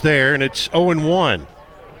 Good pitch there, and it's 0-1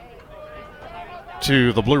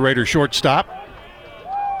 to the Blue Raider shortstop.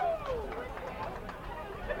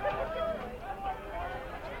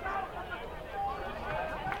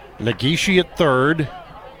 Nagishi at third,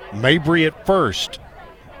 Mabry at first.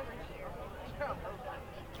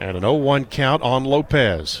 And an 0-1 count on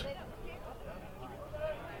Lopez.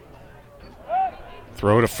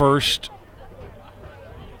 Throw to first.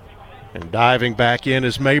 And diving back in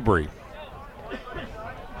is Mabry.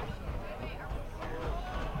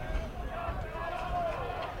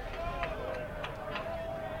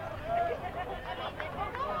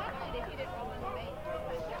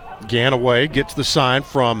 Ganaway gets the sign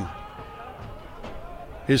from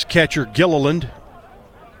his catcher Gilliland.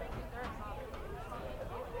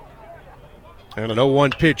 And an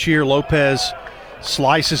 0-1 pitch here. Lopez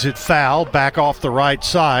slices it foul back off the right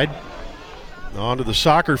side. Onto the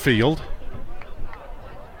soccer field.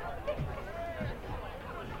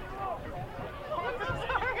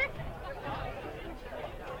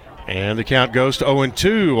 And the count goes to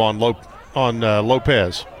 0-2 on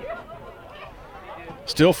Lopez.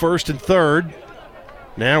 Still first and third.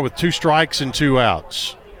 Now with 2 strikes and 2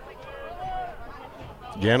 outs.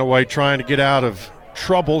 Ganaway trying to get out of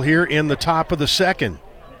trouble here in the top of the second.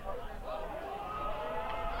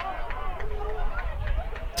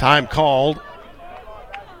 Time called.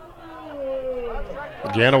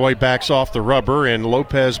 Ganaway backs off the rubber and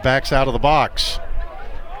Lopez backs out of the box.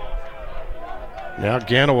 Now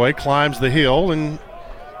Ganaway climbs the hill and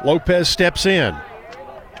Lopez steps in.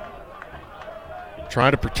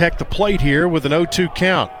 Trying to protect the plate here with an 0-2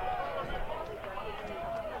 count.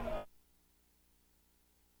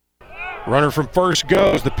 Runner from first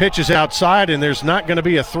goes. The pitch is outside and there's not going to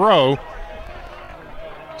be a throw.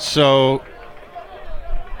 So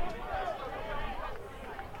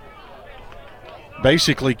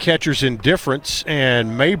basically catcher's indifference,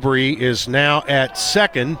 and Mabry is now at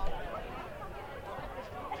second.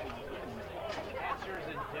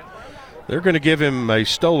 They're going to give him a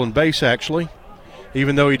stolen base, actually,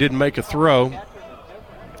 even though he didn't make a throw.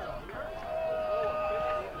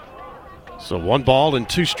 So 1 ball and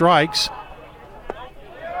 2 strikes.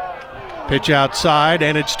 Pitch outside,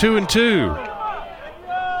 and it's 2-2.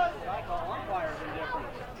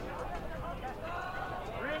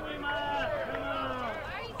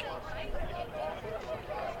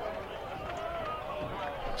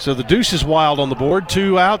 So the deuce is wild on the board.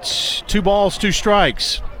 2 outs, 2 balls, 2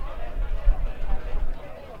 strikes.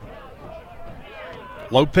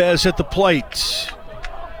 Lopez at the plate.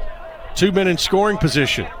 2 men in scoring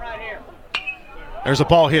position. There's a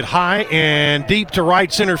ball hit high and deep to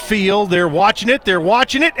right center field. They're watching it,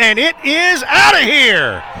 and it is out of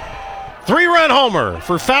here. 3-run homer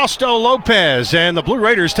for Fausto Lopez, and the Blue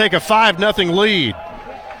Raiders take a 5-0 lead.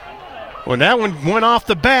 When that one went off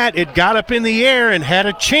the bat, it got up in the air and had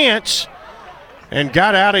a chance and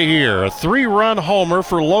got out of here. A 3-run homer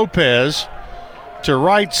for Lopez to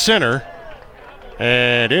right center,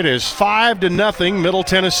 and it is 5-0 Middle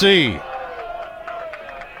Tennessee.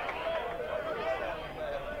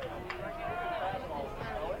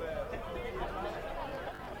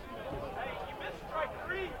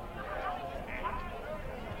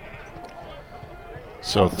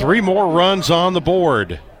 So 3 more runs on the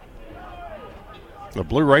board. The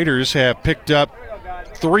Blue Raiders have picked up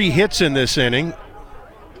 3 hits in this inning.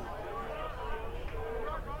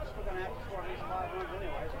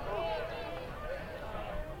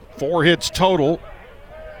 Four hits total.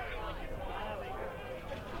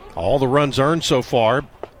 All the runs earned so far.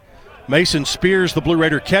 Mason Spears, the Blue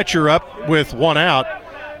Raider catcher, up with 1 out.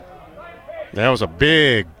 That was a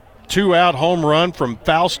big 2-out home run from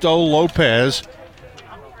Fausto Lopez.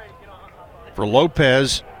 For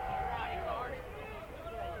Lopez,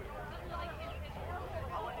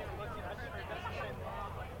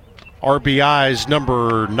 RBIs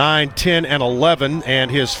number 9, 10, and 11,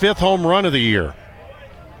 and his 5th home run of the year.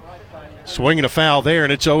 Swinging a foul there,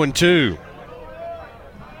 and it's 0-2.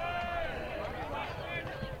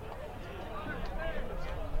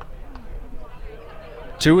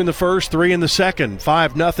 Two in the first, 3 in the second,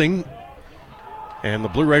 5-0. And the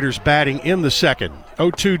Blue Raiders batting in the second.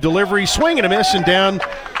 0-2 delivery, swing and a miss, and down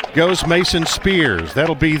goes Mason Spears.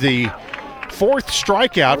 That'll be the 4th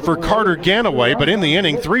strikeout for Carter Ganaway, but in the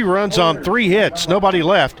inning, 3 runs on 3 hits, nobody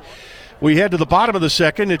left. We head to the bottom of the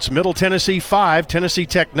second. It's Middle Tennessee 5, Tennessee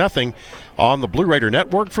Tech 0 on the Blue Raider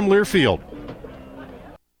Network from Learfield.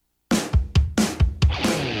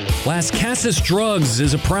 Las Casas Drugs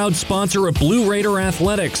is a proud sponsor of Blue Raider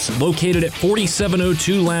Athletics, located at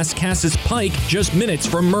 4702 Las Casas Pike, just minutes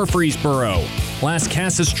from Murfreesboro. Las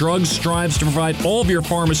Casas Drugs strives to provide all of your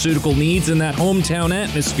pharmaceutical needs in that hometown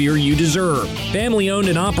atmosphere you deserve. Family-owned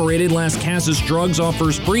and operated, Las Casas Drugs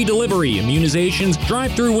offers free delivery, immunizations,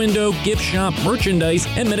 drive-through window, gift shop, merchandise,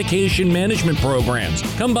 and medication management programs.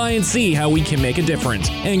 Come by and see how we can make a difference.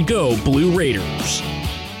 And go Blue Raiders.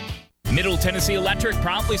 Middle Tennessee Electric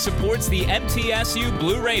proudly supports the MTSU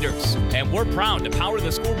Blue Raiders, and we're proud to power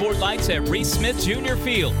the scoreboard lights at Reese Smith Junior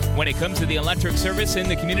Field. When it comes to the electric service in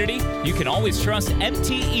the community, you can always trust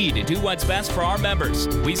MTE to do what's best for our members.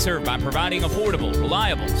 We serve by providing affordable,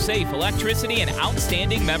 reliable, safe electricity and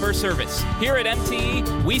outstanding member service. Here at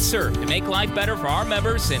MTE, we serve to make life better for our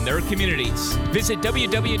members and their communities. Visit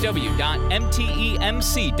www.mtemc.com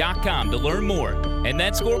to learn more. And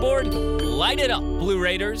that scoreboard, light it up, Blue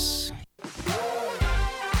Raiders.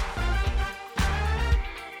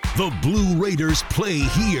 The Blue Raiders play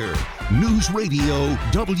here. News Radio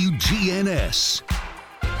WGNS.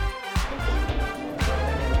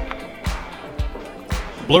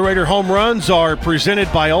 Blue Raider home runs are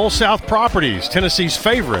presented by Old South Properties, Tennessee's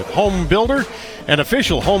favorite home builder and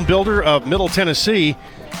official home builder of Middle Tennessee.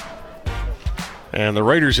 And the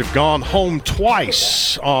Raiders have gone home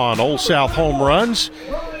twice on Old South home runs.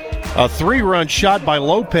 A 3-run shot by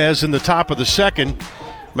Lopez in the top of the second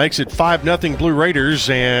makes it 5-0 Blue Raiders,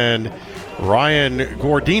 and Ryan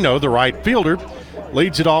Gordino, the right fielder,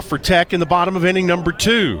 leads it off for Tech in the bottom of inning number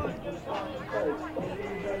 2.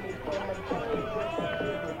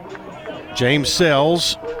 James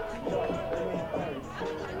Sells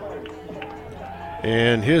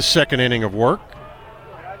in his second inning of work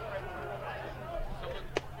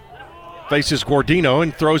faces Gordino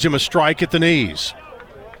and throws him a strike at the knees.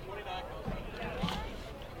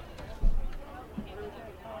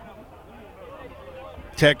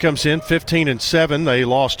 Tech comes in 15-7. They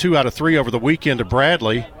lost 2 out of 3 over the weekend to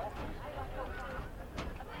Bradley.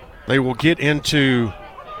 They will get into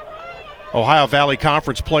Ohio Valley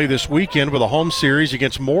Conference play this weekend with a home series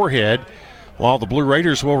against Moorhead, while the Blue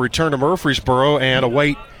Raiders will return to Murfreesboro and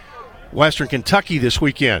await Western Kentucky this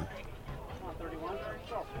weekend.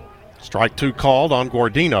 Strike 2 called on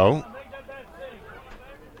Gordino.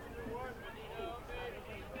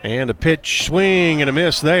 And a pitch, swing and a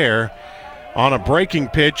miss there on a breaking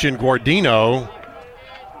pitch, and Gordino,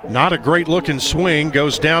 not a great looking swing,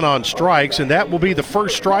 goes down on strikes, and that will be the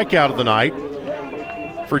first strikeout of the night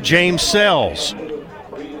for James Sells.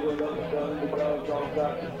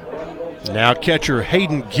 Now catcher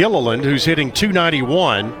Hayden Gilliland, who's hitting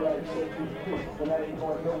 .291.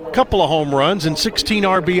 Couple of home runs and 16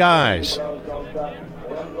 RBIs.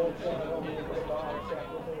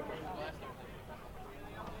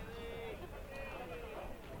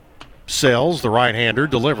 Sells, the right-hander,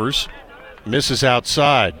 delivers. Misses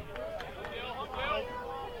outside.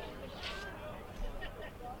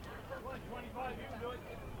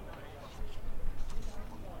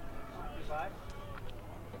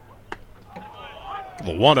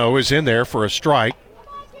 The 1-0 is in there for a strike.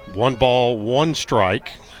 1 ball, 1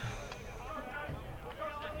 strike.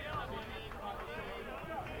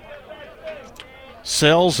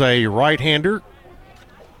 Sells, a right-hander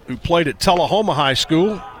who played at Tullahoma High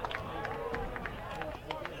School.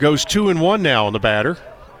 Goes 2-1 now on the batter.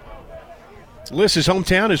 Liss's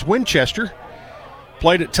hometown is Winchester.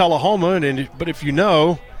 Played at Tullahoma, but if you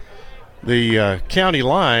know, the county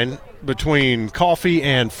line between Coffee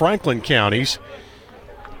and Franklin counties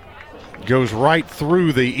goes right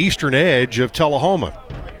through the eastern edge of Tullahoma.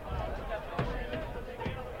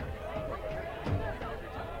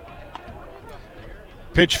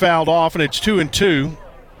 Pitch fouled off, and it's 2-2.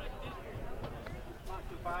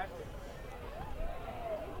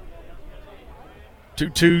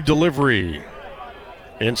 Two delivery.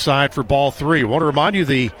 Inside for ball 3. I want to remind you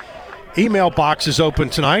the email box is open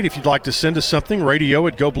tonight. If you'd like to send us something,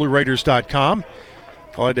 radio@goblueraiders.com.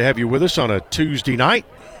 Glad to have you with us on a Tuesday night.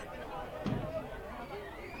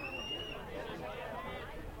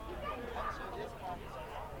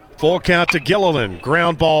 Full count to Gilliland.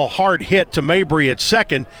 Ground ball, hard hit to Mabry at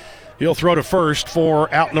second. He'll throw to first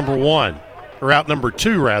for out number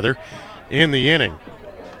 2 rather, in the inning.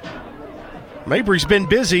 Mabry's been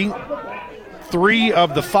busy. 3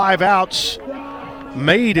 of the 5 outs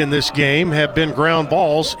made in this game have been ground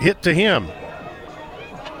balls hit to him.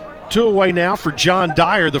 2 away now for John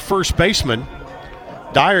Dyer, the first baseman.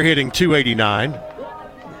 Dyer hitting .289.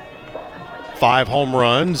 5 home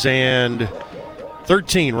runs and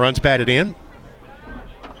 13 runs batted in.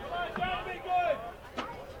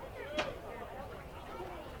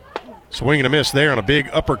 Swing and a miss there on a big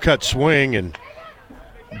uppercut swing, and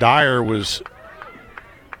Dyer was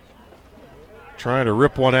trying to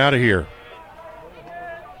rip one out of here.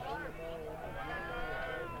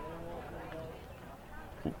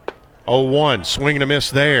 Oh-1, swing and a miss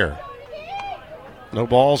there. No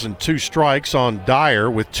balls and 2 strikes on Dyer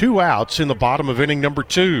with 2 outs in the bottom of inning number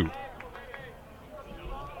 2.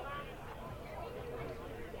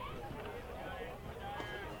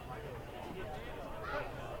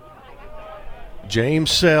 James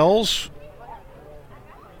Sells,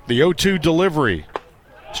 the 0-2 delivery.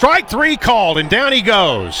 Strike 3 called, and down he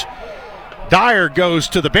goes. Dyer goes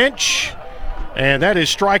to the bench, and that is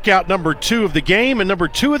strikeout number 2 of the game and number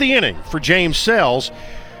 2 of the inning for James Sells.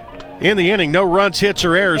 In the inning, no runs, hits,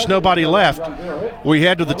 or errors, nobody left. We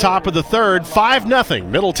head to the top of the third, 5-0,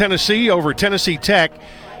 Middle Tennessee over Tennessee Tech.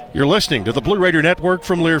 You're listening to the Blue Raider Network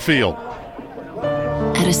from Learfield.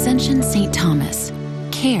 At Ascension St. Thomas,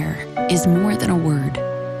 care is more than a word.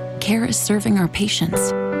 Care is serving our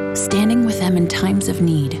patients, standing with them in times of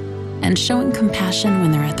need, and showing compassion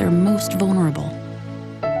when they're at their most vulnerable.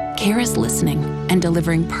 Care is listening and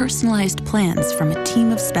delivering personalized plans from a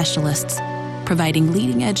team of specialists, providing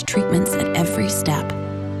leading-edge treatments at every step.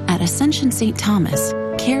 At Ascension St. Thomas,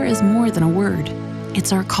 care is more than a word.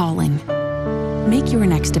 It's our calling. Make your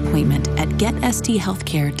next appointment at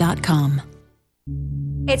getsthealthcare.com.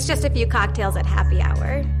 It's just a few cocktails at happy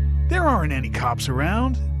hour. There aren't any cops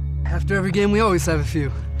around. After every game, we always have a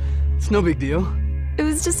few. It's no big deal. It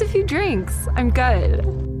was just a few drinks. I'm good.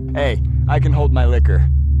 Hey, I can hold my liquor.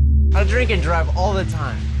 I drink and drive all the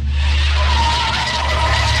time.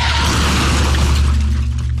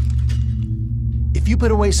 If you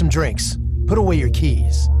put away some drinks, put away your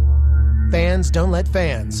keys. Fans don't let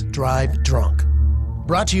fans drive drunk.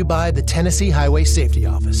 Brought to you by the Tennessee Highway Safety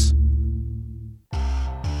Office.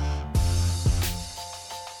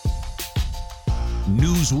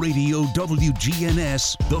 News Radio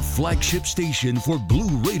WGNS, the flagship station for Blue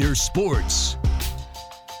Raider sports.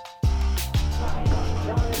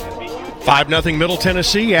 5-0 Middle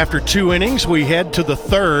Tennessee after 2 innings. We head to the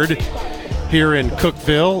third here in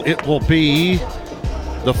Cookeville. It will be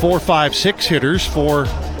the 4, 5, 6 hitters for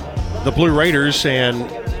the Blue Raiders, and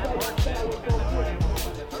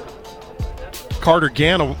Carter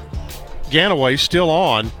Ganaway still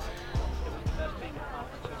on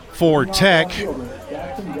for Tech.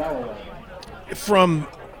 From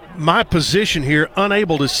my position here,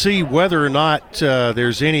 unable to see whether or not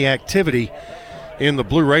there's any activity in the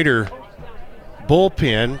Blue Raider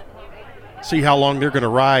bullpen. See how long they're going to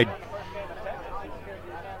ride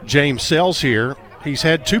James Sells here. He's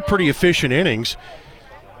had 2 pretty efficient innings.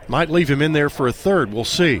 Might leave him in there for a third. We'll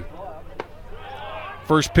see.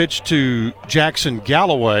 First pitch to Jackson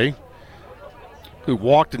Galloway, who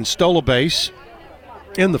walked and stole a base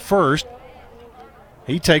in the first.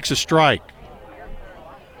 He takes a strike.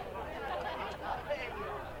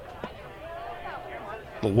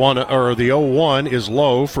 The 0-1 is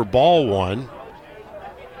low for ball one.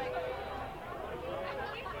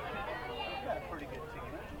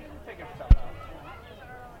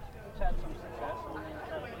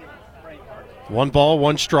 One ball,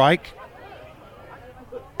 one strike.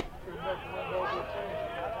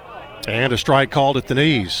 And a strike called at the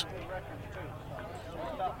knees.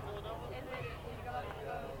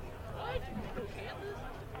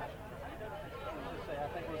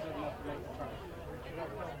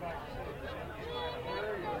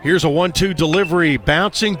 Here's a 1-2 delivery,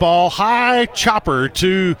 bouncing ball, high chopper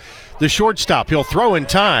to the shortstop. He'll throw in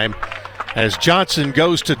time as Johnson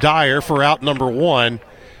goes to Dyer for out number one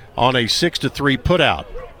on a 6-3 putout.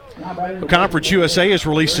 Conference USA has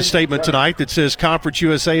released a statement tonight that says Conference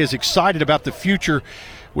USA is excited about the future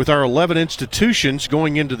with our 11 institutions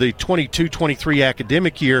going into the 22-23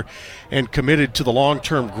 academic year and committed to the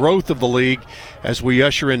long-term growth of the league as we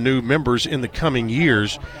usher in new members in the coming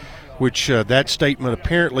years, which that statement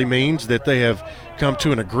apparently means that they have come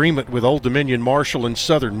to an agreement with Old Dominion, Marshall, and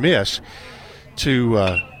Southern Miss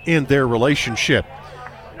to end their relationship.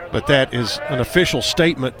 But that is an official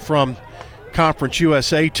statement from Conference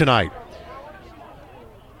USA tonight.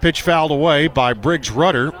 Pitch fouled away by Briggs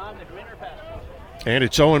Rudder, and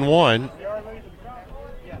it's 0-1.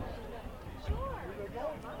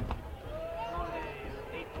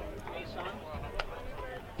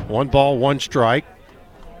 One ball, one strike.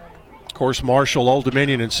 Of course, Marshall, Old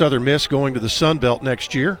Dominion, and Southern Miss going to the Sun Belt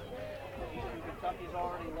next year.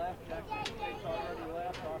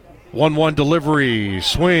 1-1 delivery,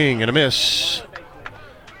 swing and a miss.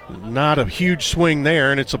 Not a huge swing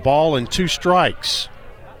there, and it's a ball and two strikes.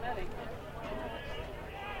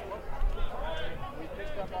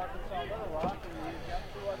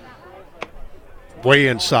 Way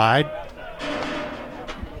inside.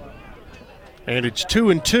 And it's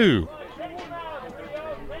 2-2.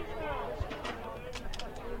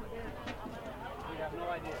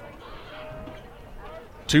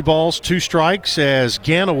 Two balls, two strikes as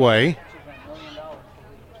Ganaway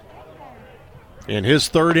in his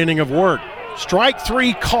third inning of work. Strike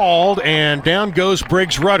three called, and down goes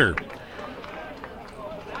Briggs Rudder.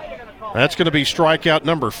 That's going to be strikeout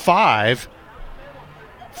number 5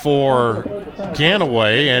 for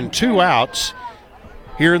Ganaway, and 2 outs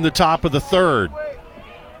here in the top of the third.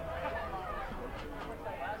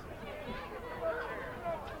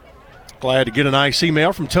 Glad to get a nice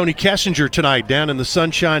email from Tony Kessinger tonight down in the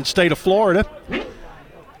Sunshine State of Florida,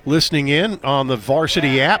 listening in on the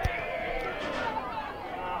Varsity app.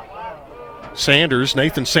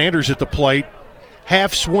 Nathan Sanders at the plate,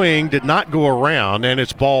 half swing, did not go around, and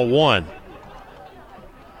it's ball one.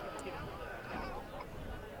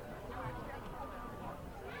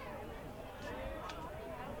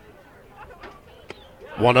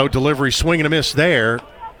 One 1-0 delivery, swing and a miss there.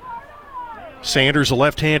 Sanders, a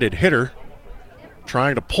left-handed hitter,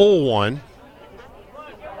 trying to pull one.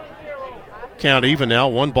 Count even now,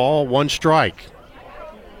 1 ball, 1 strike.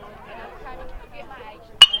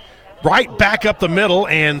 Right back up the middle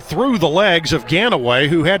and through the legs of Ganaway,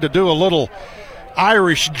 who had to do a little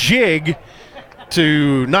Irish jig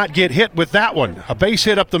to not get hit with that one. A base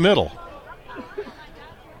hit up the middle.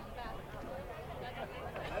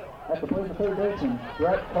 At the plate, the third baseman,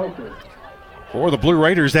 Brett Coker. For the Blue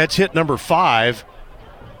Raiders, that's hit number 5.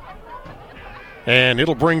 And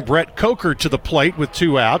it'll bring Brett Coker to the plate with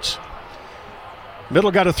 2 outs.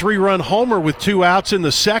 Middle got a 3-run homer with 2 outs in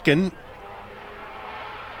the second.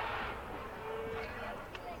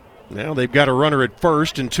 Now they've got a runner at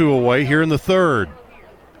first and 2 away here in the third.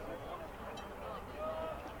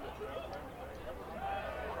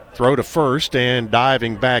 Throw to first, and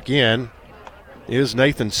diving back in is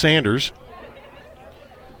Nathan Sanders.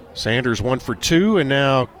 Sanders 1 for 2, and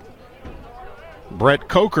now Brett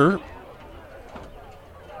Coker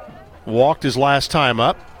walked his last time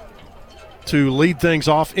up to lead things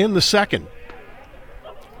off in the second.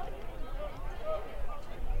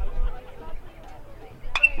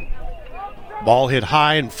 Ball hit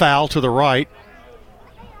high and foul to the right.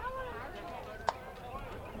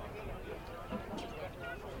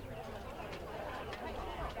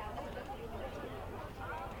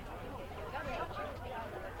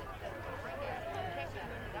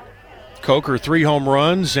 Coker 3 home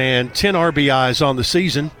runs and 10 RBIs on the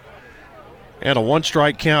season, and a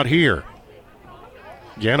 1-strike count here.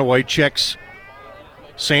 Ganaway checks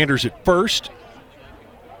Sanders at first.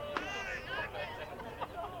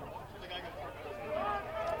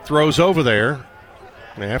 Throws over there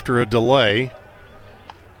after a delay.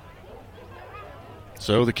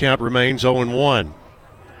 So the count remains 0-1.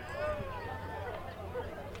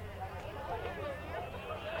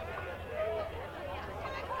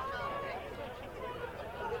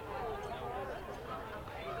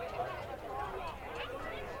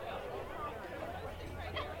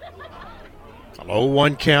 An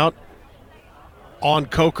 0-1 count on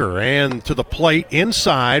Coker, and to the plate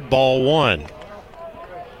inside, ball one.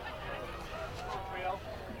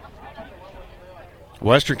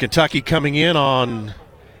 Western Kentucky coming in on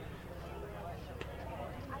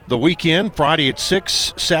the weekend, Friday at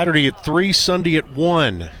 6, Saturday at 3, Sunday at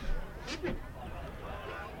 1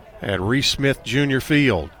 at Reese Smith Jr.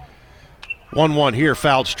 Field. 1-1 here,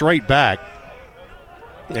 fouled straight back,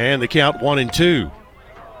 and the count 1-2.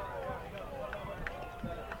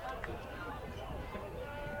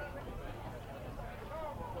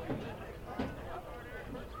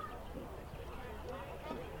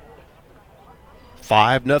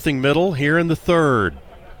 Five nothing Middle here in the third.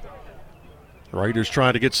 The Raiders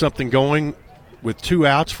trying to get something going with 2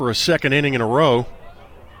 outs for a second inning in a row.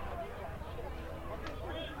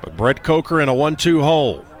 But Brett Coker in a 1-2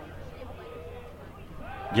 hole.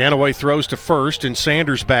 Ganaway throws to first, and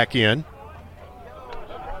Sanders back in.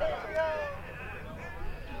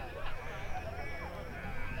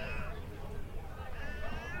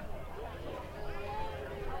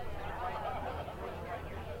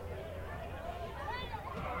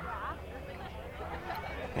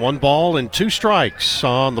 One ball and 2 strikes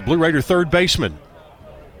on the Blue Raider third baseman.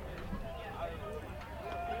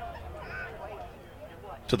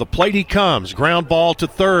 To the plate he comes. Ground ball to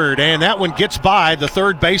third, and that one gets by the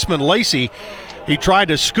third baseman, Lacey. He tried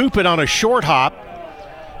to scoop it on a short hop,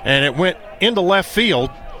 and it went into left field.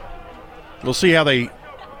 We'll see how they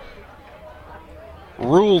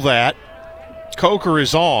rule that. Coker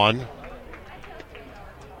is on,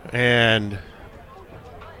 and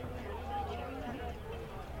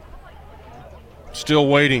still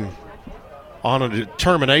waiting on a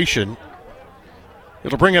determination.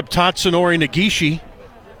 It'll bring up Tatsunori Negishi.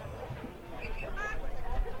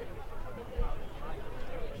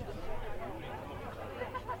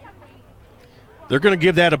 They're going to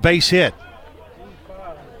give that a base hit.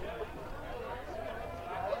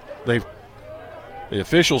 The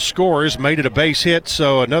official scores made it a base hit,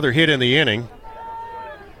 so another hit in the inning.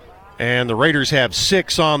 And the Raiders have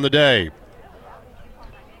 6 on the day.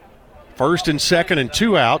 First and second and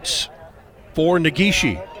 2 outs for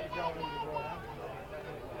Negishi.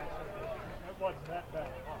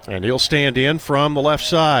 And he'll stand in from the left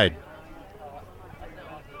side.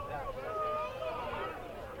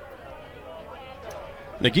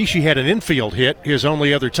 Negishi had an infield hit his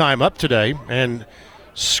only other time up today and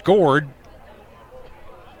scored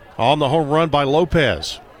on the home run by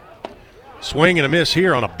Lopez. Swing and a miss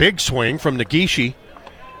here on a big swing from Negishi,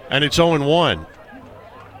 and it's 0-1.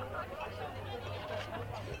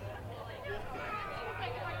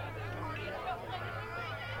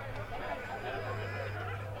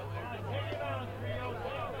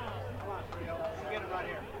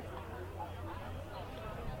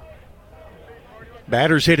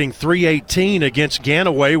 Batters hitting .318 against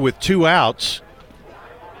Ganaway with 2 outs.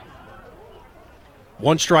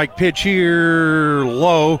 1 strike pitch here,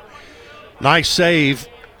 low. Nice save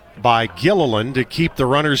by Gilliland to keep the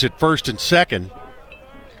runners at first and second.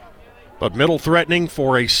 But Middle threatening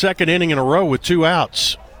for a second inning in a row with 2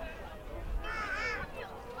 outs.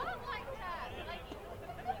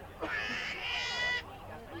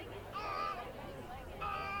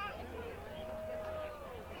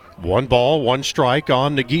 One ball, 1 strike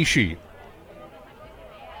on Negishi.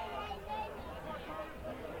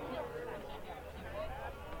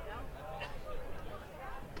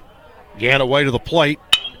 Ganaway to the plate.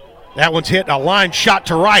 That one's hit, a line shot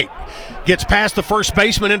to right. Gets past the first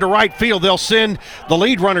baseman into right field. They'll send the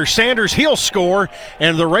lead runner, Sanders. He'll score,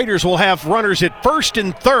 and the Raiders will have runners at first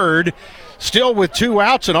and third. Still with 2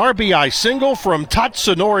 outs, an RBI single from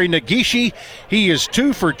Tatsunori Negishi. He is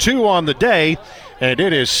 2 for 2 on the day. And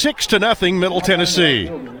it is 6-0 Middle Tennessee.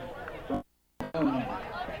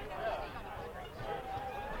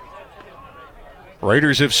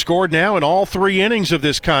 Raiders have scored now in all 3 innings of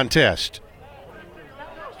this contest.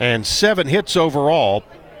 And 7 hits overall.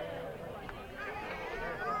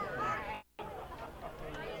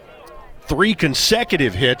 3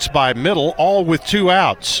 consecutive hits by Middle, all with 2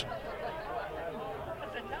 outs.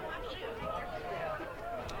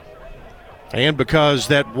 And because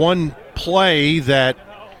that one play that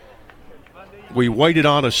we waited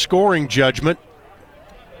on a scoring judgment,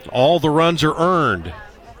 all the runs are earned.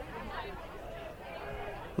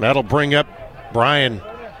 That'll bring up Brian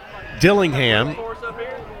Dillingham.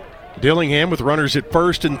 Dillingham with runners at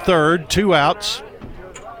first and third, 2 outs.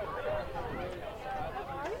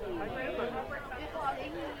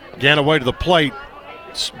 Ganaway to the plate.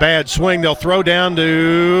 Bad swing. They'll throw down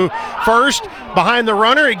to first. Behind the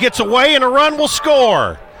runner. He gets away, and a run will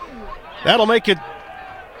score. That'll make it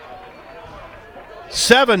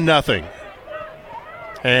 7-0.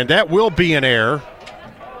 And that will be an error.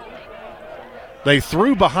 They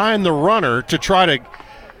threw behind the runner to try to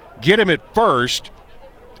get him at first.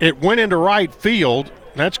 It went into right field.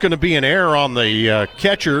 That's going to be an error on the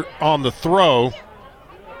catcher on the throw.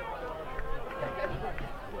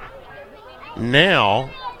 Now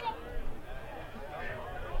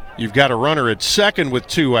you've got a runner at second with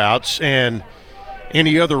 2 outs, and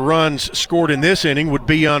any other runs scored in this inning would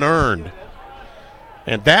be unearned.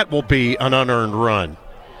 And that will be an unearned run.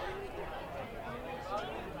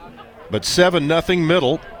 But 7-0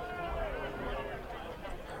 Middle.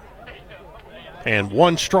 And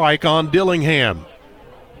 1 strike on Dillingham.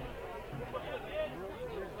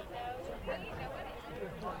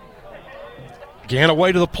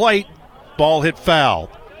 Ganaway to the plate. Ball hit foul.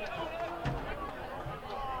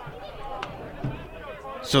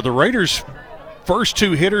 So the Raiders' first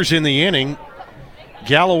 2 hitters in the inning,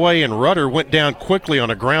 Galloway and Rudder, went down quickly on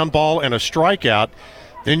a ground ball and a strikeout.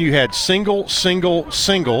 Then you had single,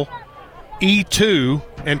 E2,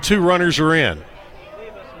 and 2 runners are in.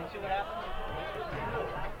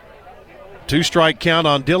 2-strike count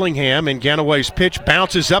on Dillingham, and Ganaway's pitch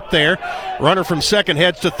bounces up there. Runner from second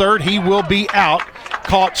heads to third. He will be out.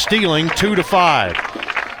 Caught stealing, 2-5.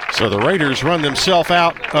 So the Raiders run themselves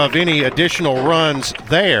out of any additional runs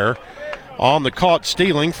there on the caught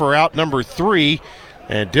stealing for out number 3,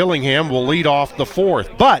 and Dillingham will lead off the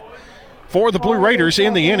 4th. But for the Blue Raiders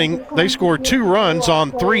in the inning, they scored 2 runs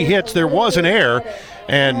on 3 hits. There was an error,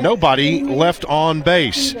 and nobody left on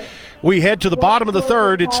base. We head to the bottom of the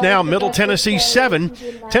 3rd. It's now Middle Tennessee 7,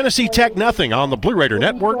 Tennessee Tech nothing on the Blue Raider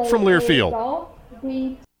Network from Learfield.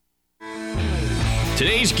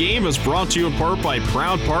 Today's game is brought to you in part by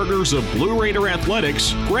proud partners of Blue Raider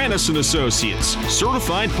Athletics, Grannis & Associates,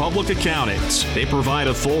 certified public accountants. They provide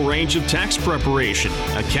a full range of tax preparation,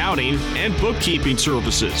 accounting, and bookkeeping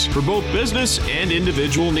services for both business and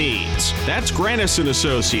individual needs. That's Grannis &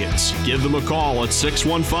 Associates. Give them a call at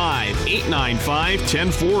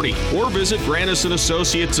 615-895-1040 or visit Grannis &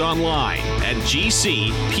 Associates online at gcpas.com.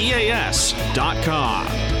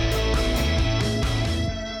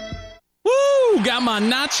 Woo! Got my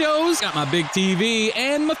nachos, got my big TV,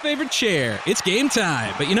 and my favorite chair. It's game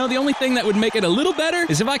time. But the only thing that would make it a little better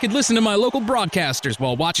is if I could listen to my local broadcasters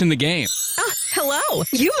while watching the game. Hello.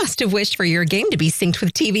 You must have wished for your game to be synced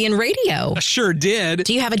with TV and radio. I sure did.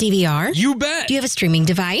 Do you have a DVR? You bet. Do you have a streaming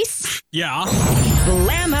device? Yeah.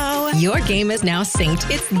 Blammo! Your game is now synced.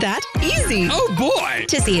 It's that easy. Oh, boy.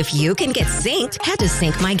 To see if you can get synced, head to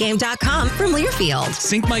syncmygame.com from Learfield.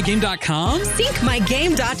 Syncmygame.com?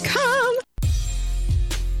 Syncmygame.com.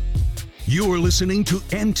 You're listening to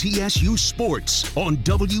MTSU Sports on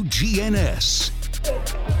WGNS.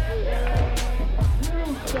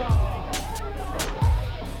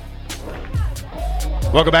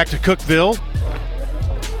 Welcome back to Cookeville.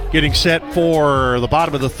 Getting set for the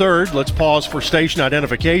bottom of the 3rd. Let's pause for station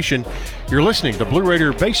identification. You're listening to Blue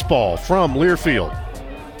Raider Baseball from Learfield.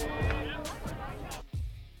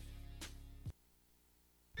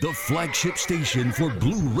 The flagship station for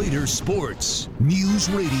Blue Raider sports. News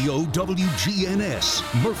Radio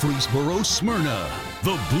WGNS, Murfreesboro, Smyrna.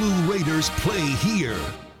 The Blue Raiders play here.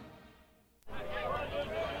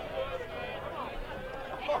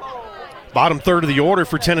 Bottom 3rd of the order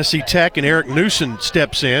for Tennessee Tech, and Eric Newsom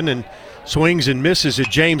steps in and swings and misses at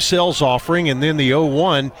James Sells' offering, and then the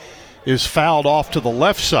 0-1 is fouled off to the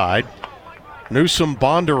left side. Newsom,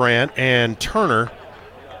 Bondurant, and Turner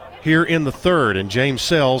here in the 3rd, and James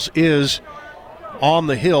Sells is on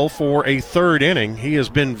the hill for a 3rd inning. He has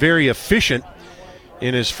been very efficient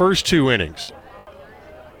in his first 2 innings.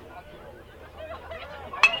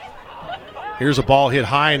 Here's a ball hit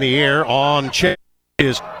high in the air on check.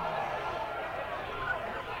 Is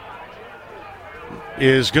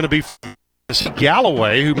going to be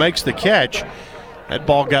Galloway, who makes the catch. That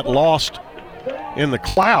ball got lost in the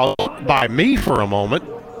cloud by me for a moment.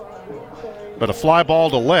 But a fly ball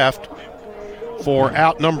to left for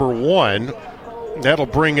out number 1. That'll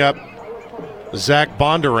bring up Zach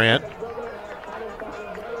Bondurant.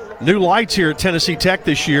 New lights here at Tennessee Tech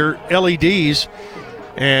this year, LEDs,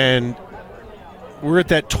 and we're at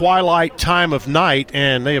that twilight time of night,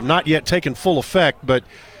 and they have not yet taken full effect, but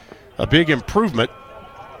a big improvement.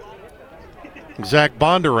 Zach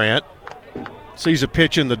Bondurant sees a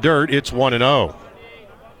pitch in the dirt. It's 1-0.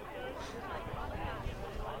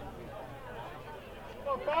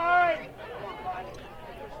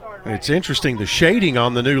 It's interesting, the shading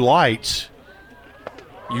on the new lights.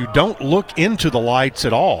 You don't look into the lights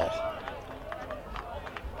at all.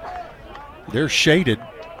 They're shaded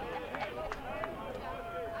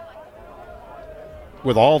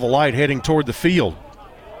with all the light heading toward the field.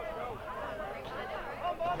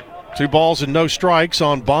 2 balls and no strikes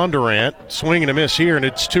on Bondurant. Swing and a miss here, and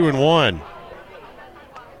it's 2-1.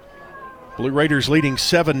 Blue Raiders leading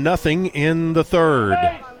 7-0 in the third.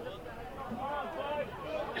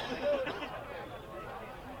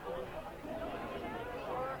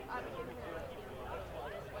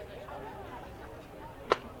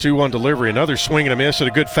 Two-one delivery, another swing and a miss at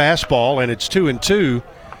a good fastball, and it's 2-2.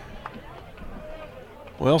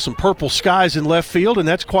 Well, some purple skies in left field, and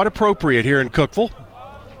that's quite appropriate here in Cookeville.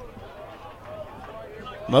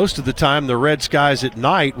 Most of the time, the red skies at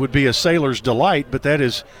night would be a sailor's delight, but that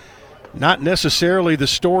is not necessarily the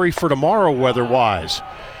story for tomorrow weather-wise.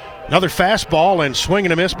 Another fastball and swing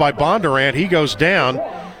and a miss by Bondurant. He goes down.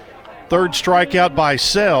 Third strikeout by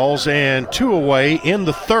Sells, and 2 away in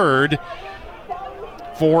the third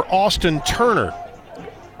for Austin Turner.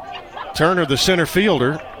 Turner, the center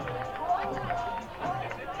fielder,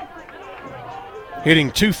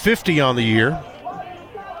 hitting .250 on the year.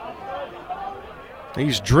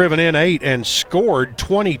 He's driven in 8 and scored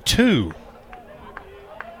 22.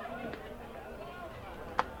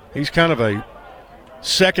 He's kind of a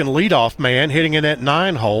second leadoff man, hitting in that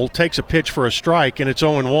 9 hole, takes a pitch for a strike, and it's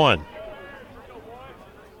 0-1.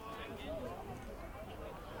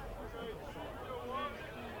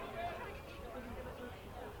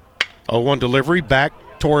 Oh, 0-1 delivery back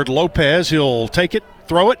toward Lopez. He'll take it,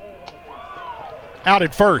 throw it, out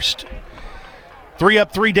at first. 3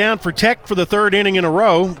 up, 3 down for Tech for the third inning in a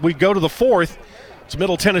row. We go to the fourth. It's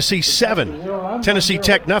Middle Tennessee 7, Tennessee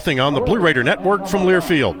Tech 0 on the Blue Raider Network from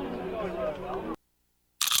Learfield.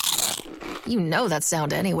 You know that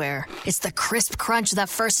sound anywhere. It's the crisp crunch of that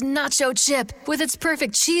first nacho chip. With its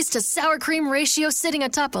perfect cheese to sour cream ratio sitting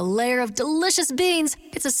atop a layer of delicious beans,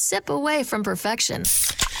 it's a sip away from perfection.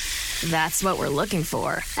 That's what we're looking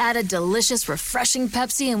for. Add a delicious, refreshing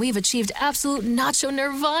Pepsi and we've achieved absolute nacho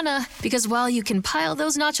nirvana. Because while you can pile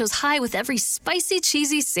those nachos high with every spicy,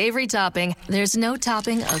 cheesy, savory topping, there's no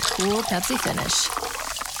topping a cool Pepsi finish.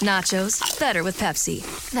 Nachos, better with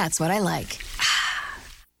Pepsi. That's what I like.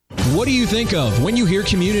 What do you think of when you hear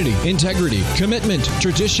community, integrity, commitment,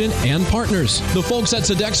 tradition, and partners? The folks at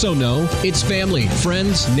Sodexo know it's family,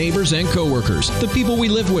 friends, neighbors, and coworkers. The people we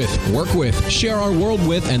live with, work with, share our world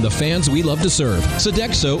with, and the fans we love to serve.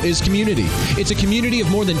 Sodexo is community. It's a community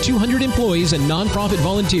of more than 200 employees and nonprofit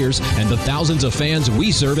volunteers and the thousands of fans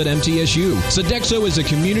we serve at MTSU. Sodexo is a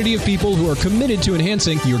community of people who are committed to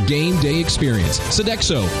enhancing your game day experience.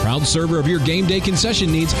 Sodexo, proud server of your game day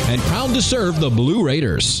concession needs and proud to serve the Blue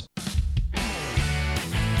Raiders.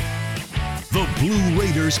 The Blue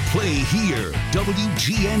Raiders play here.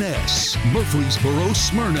 WGNS, Murfreesboro,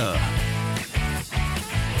 Smyrna.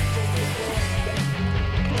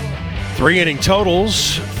 3 inning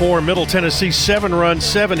totals for Middle Tennessee, 7 runs,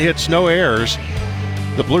 7 hits, no errors.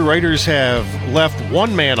 The Blue Raiders have left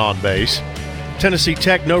 1 man on base. Tennessee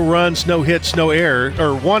Tech, no runs, no hits, no error,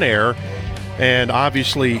 or 1 error, and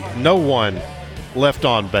obviously no one left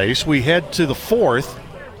on base. We head to the fourth.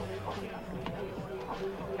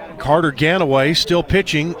 Carter Ganaway still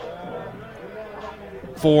pitching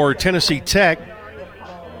for Tennessee Tech.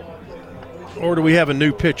 Or do we have a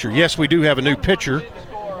new pitcher? Yes, we do have a new pitcher.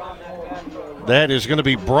 That is going to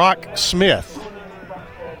be Brock Smith.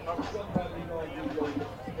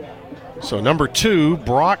 So number 2,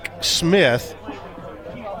 Brock Smith,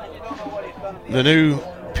 the new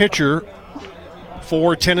pitcher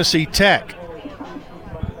for Tennessee Tech.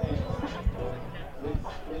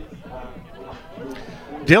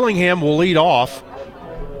 Dillingham will lead off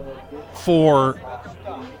for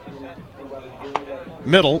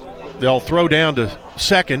Middle. They'll throw down to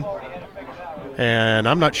second. And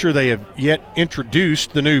I'm not sure they have yet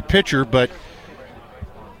introduced the new pitcher, but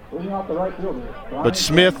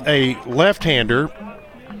Smith, a left-hander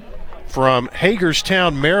from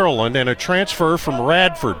Hagerstown, Maryland, and a transfer from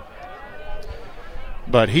Radford.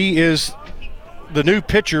 But he is the new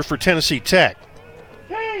pitcher for Tennessee Tech.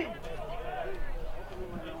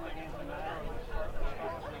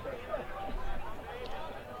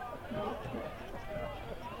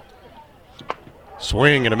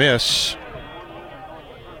 Swing and a miss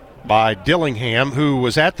by Dillingham, who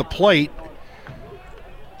was at the plate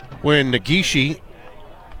when Nagishi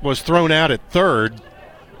was thrown out at third.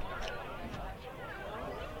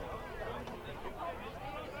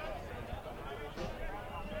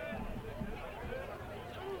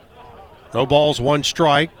 No balls, 1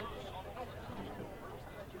 strike.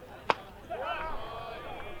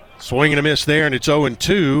 Swing and a miss there, and it's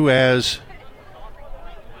 0-2 as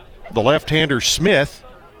the left-hander Smith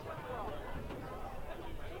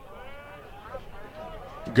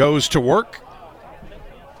goes to work.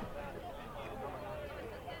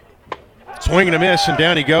 Swing and a miss, and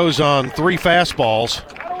down he goes on 3 fastballs.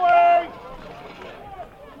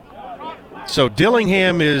 So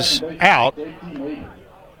Dillingham is out,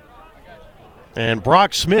 and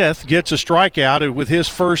Brock Smith gets a strikeout with his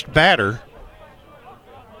first batter.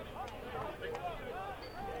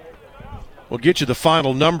 We'll get you the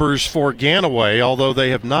final numbers for Ganaway, although they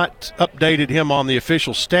have not updated him on the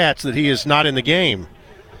official stats that he is not in the game.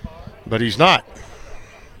 But he's not.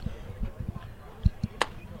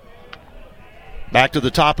 Back to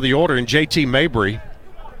the top of the order in JT Mabry.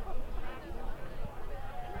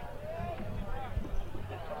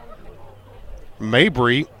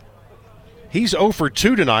 Mabry, he's 0 for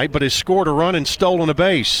 2 tonight, but has scored a run and stolen a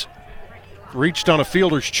base. Reached on a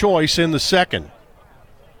fielder's choice in the second.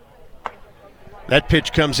 That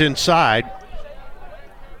pitch comes inside,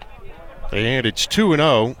 and it's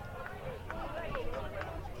 2-0.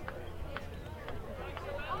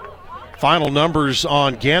 Final numbers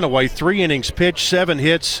on Ganaway: 3 innings pitched, 7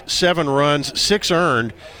 hits, 7 runs, 6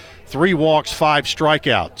 earned, 3 walks, 5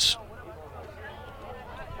 strikeouts.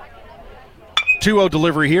 2-0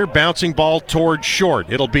 delivery here, bouncing ball towards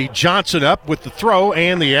short. It'll be Johnson up with the throw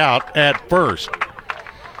and the out at first.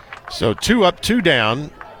 So 2 up, 2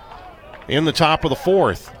 down in the top of the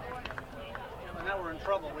 4th. Now we're in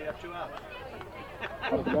trouble. We have 2 outs.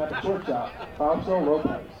 Got the shortstop, Fausto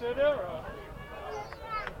Lopez.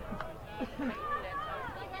 Come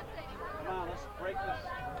on, let's break this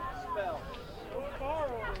spell.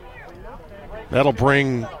 That'll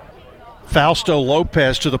bring Fausto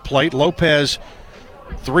Lopez to the plate. Lopez,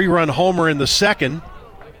 3-run homer in the second.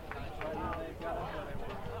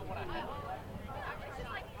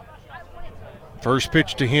 First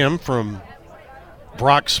pitch to him from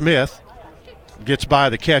Brock Smith. Gets by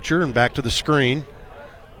the catcher and back to the screen.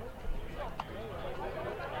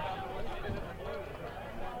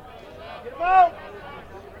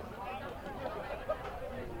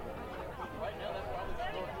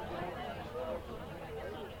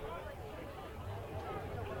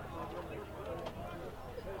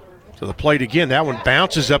 To the plate again. That one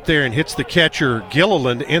bounces up there and hits the catcher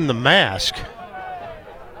Gilliland in the mask.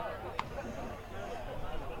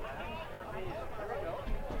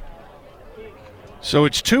 So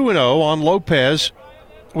it's 2-0 on Lopez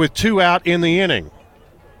with 2 out in the inning.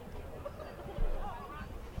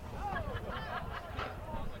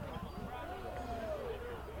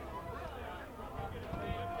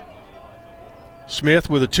 Smith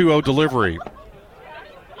with a 2-0 delivery.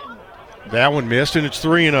 That one missed, and it's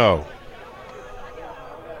 3-0.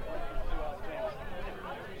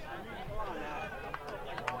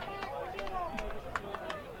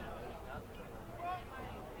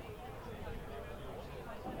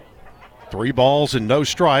 Three balls and no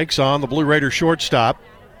strikes on the Blue Raider shortstop.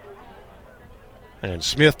 And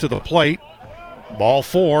Smith to the plate. Ball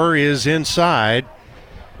 4 is inside,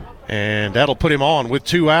 and that'll put him on with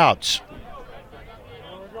 2 outs.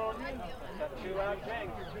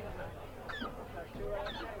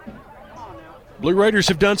 Blue Raiders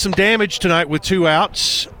have done some damage tonight with 2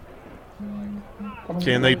 outs.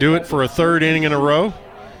 Can they do it for a 3rd inning in a row?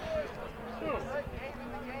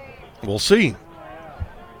 We'll see.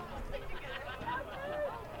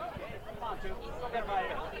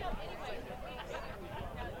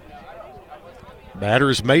 Batter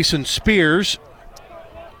is Mason Spears.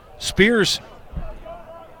 Spears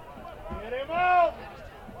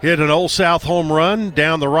hit an Old South home run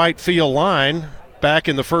down the right field line back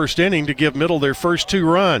in the 1st inning to give Middle their first 2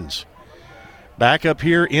 runs. Back up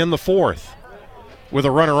here in the 4th with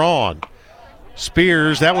a runner on.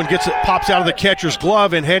 Spears, that one pops out of the catcher's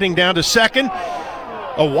glove and heading down to second.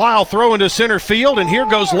 A wild throw into center field, and here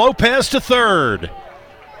goes Lopez to 3rd.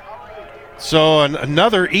 So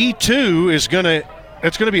another E2 it's going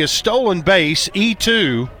to be a stolen base,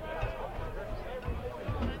 E2.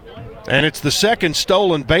 And it's the 2nd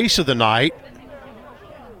stolen base of the night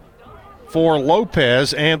for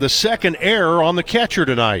Lopez and the 2nd error on the catcher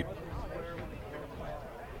tonight.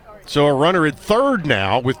 So a runner at 3rd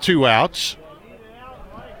now with 2 outs.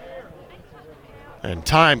 And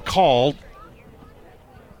time called.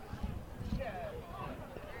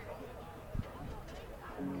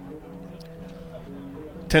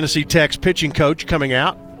 Tennessee Tech's pitching coach coming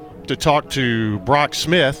out to talk to Brock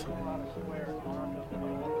Smith.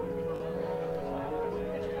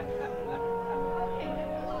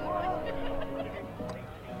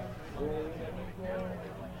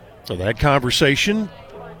 So that conversation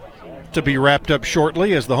to be wrapped up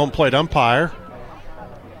shortly as the home plate umpire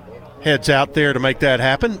heads out there to make that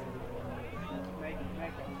happen.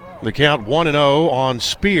 The count 1-0 on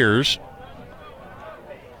Spears.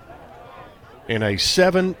 in a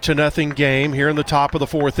 7-0 game here in the top of the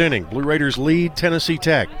fourth inning. Blue Raiders lead Tennessee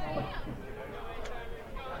Tech.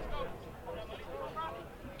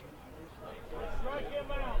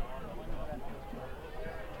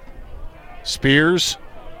 Spears,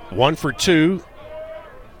 1 for 2.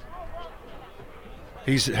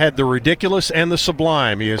 He's had the ridiculous and the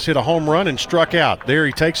sublime. He has hit a home run and struck out. There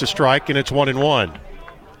he takes a strike, and it's 1-1.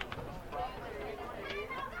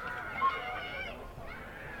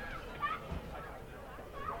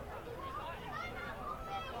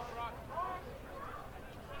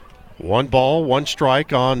 One ball, one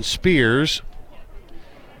strike on Spears,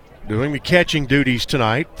 doing the catching duties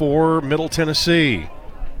tonight for Middle Tennessee.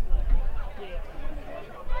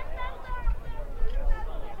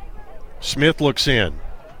 Smith looks in,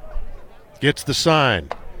 gets the sign.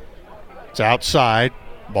 It's outside,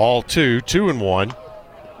 ball 2, 2-1.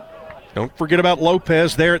 Don't forget about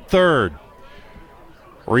Lopez there at third.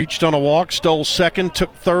 Reached on a walk, stole second,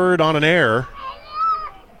 took third on an error.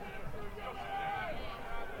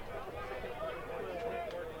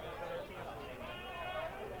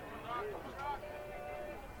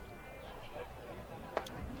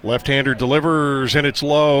 Left-hander delivers, and it's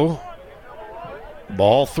low.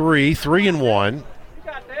 Ball 3, 3-1.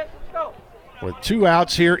 With 2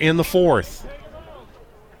 outs here in the fourth.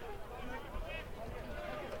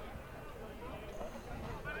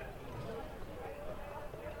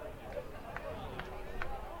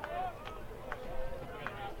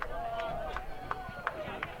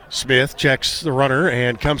 Smith checks the runner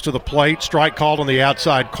and comes to the plate. Strike called on the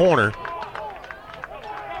outside corner.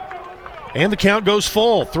 And the count goes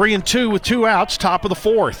full. 3-2 with 2 outs, top of the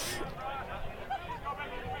fourth.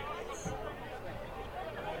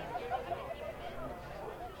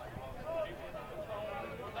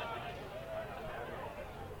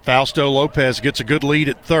 Fausto Lopez gets a good lead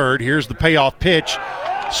at third. Here's the payoff pitch.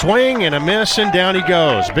 Swing and a miss, and down he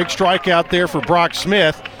goes. Big strikeout there for Brock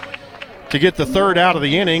Smith to get the third out of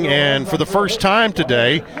the inning. And for the first time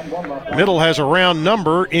today, Middle has a round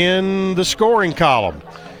number in the scoring column.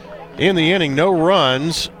 In the inning, no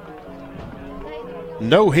runs,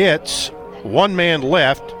 no hits, 1 man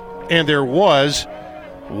left, and there was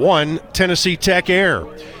 1 Tennessee Tech error.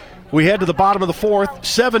 We head to the bottom of the fourth.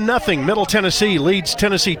 7-0. Middle Tennessee leads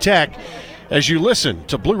Tennessee Tech as you listen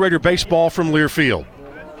to Blue Raider baseball from Learfield.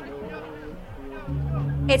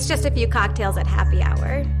 It's just a few cocktails at happy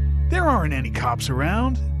hour. There aren't any cops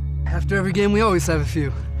around. After every game, we always have a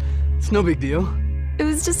few. It's no big deal. It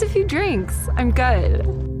was just a few drinks. I'm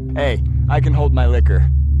good. Hey, I can hold my liquor.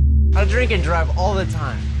 I drink and drive all the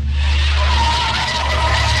time.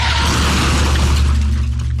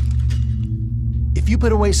 If you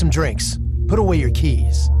put away some drinks, put away your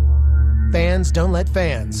keys. Fans don't let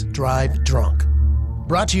fans drive drunk.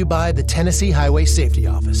 Brought to you by the Tennessee Highway Safety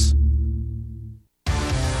Office.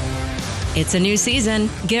 It's a new season.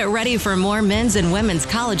 Get ready for more men's and women's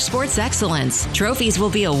college sports excellence. Trophies will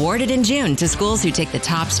be awarded in June to schools who take the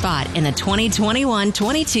top spot in the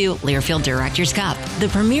 2021-22 Learfield Directors Cup. The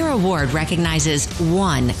premier award recognizes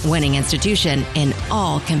 1 winning institution in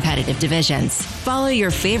all competitive divisions. Follow your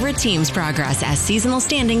favorite team's progress as seasonal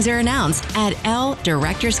standings are announced at L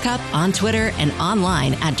Directors Cup on Twitter and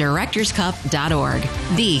online at directorscup.org.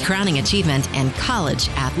 The crowning achievement in college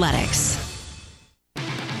athletics.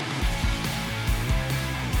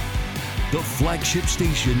 The flagship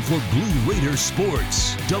station for Blue Raider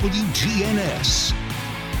sports, WGNS.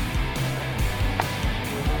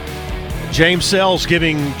 James Sells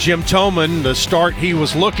giving Jim Toman the start he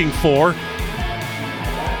was looking for.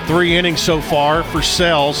 3 innings so far for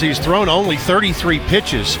Sells. He's thrown only 33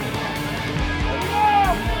 pitches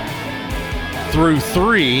through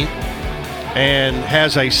 3 and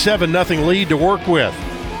has a 7-0 lead to work with.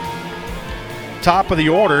 Top of the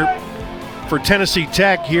order for Tennessee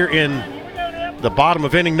Tech here in the bottom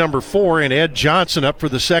of inning number 4, and Ed Johnson up for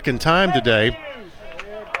the second time today.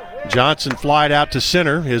 Johnson flied out to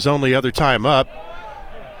center, his only other time up.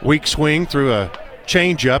 Weak swing through a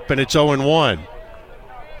changeup, and it's 0-1.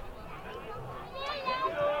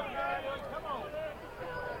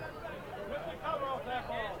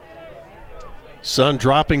 Sun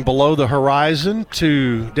dropping below the horizon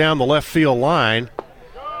to down the left field line.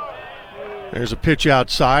 There's a pitch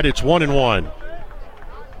outside. It's 1-1.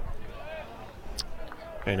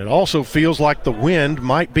 And it also feels like the wind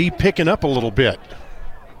might be picking up a little bit.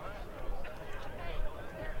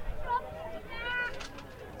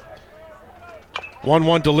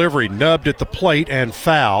 One delivery, nubbed at the plate and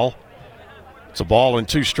foul. It's a ball and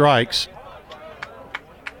 2 strikes.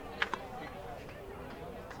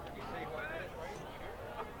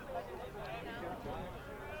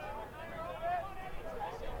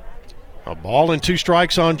 A Ball and 2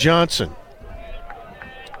 strikes on Johnson.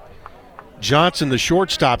 Johnson, the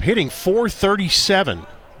shortstop, hitting .437.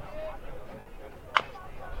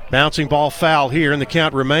 Bouncing ball foul here, and the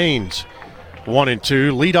count remains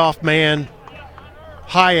 1-2. Leadoff man,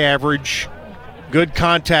 high average, good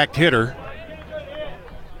contact hitter.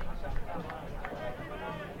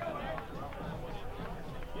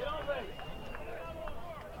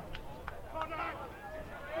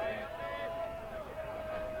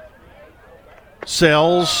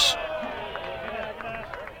 Sells.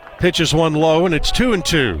 Pitches one low, and it's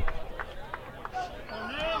 2-2.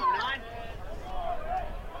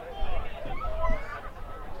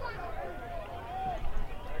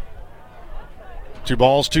 Two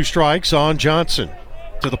balls, 2 strikes on Johnson.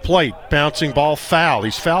 To the plate, bouncing ball foul.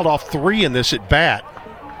 He's fouled off 3 in this at bat.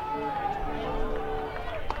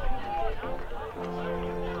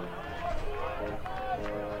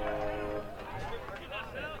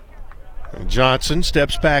 And Johnson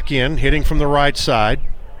steps back in, hitting from the right side.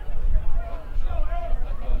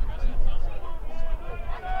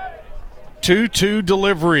 Two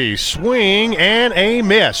delivery, swing and a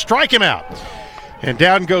miss. Strike him out. And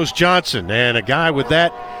down goes Johnson. And a guy with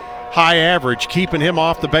that high average, keeping him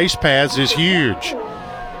off the base paths is huge.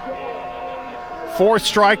 4th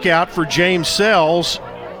strikeout for James Sells.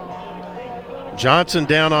 Johnson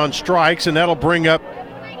down on strikes, and that'll bring up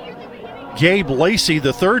Gabe Lacey,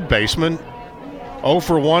 the third baseman. 0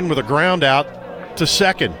 for 1 with a ground out to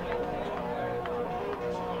second.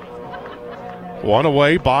 1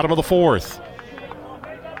 away, bottom of the 4th.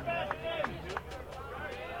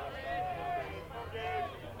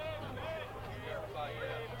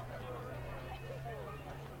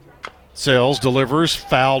 Sells delivers,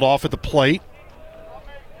 fouled off at the plate.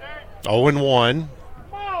 0-1.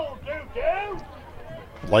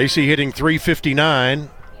 Lacey hitting .359.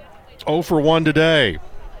 0 for 1 today.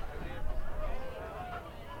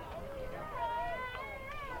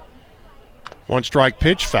 One strike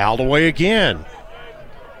pitch, fouled away again.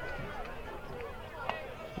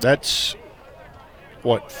 That's,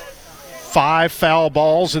 5 foul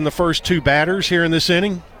balls in the first 2 batters here in this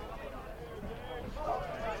inning?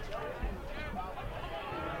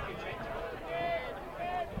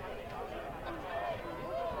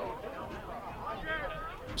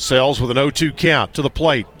 Sells with an 0-2 count to the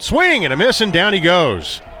plate. Swing and a miss, and down he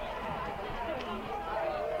goes.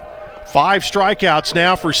 5 strikeouts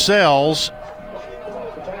now for Sells.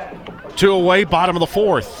 2 away, bottom of the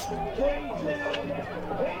 4th.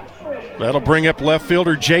 That'll bring up left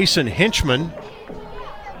fielder Jason Hinchman.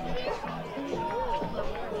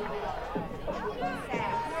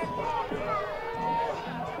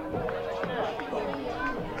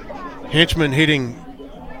 Hinchman hitting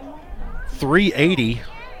 .380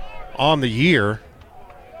 on the year.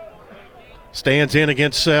 Stands in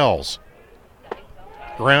against Sells.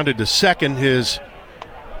 Grounded to second, his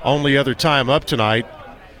only other time up tonight.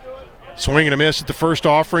 Swing and a miss at the first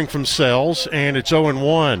offering from Sells, and it's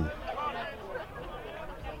 0-1.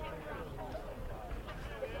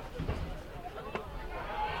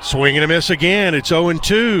 Swing and a miss again, it's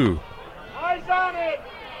 0-2. Eyes on it.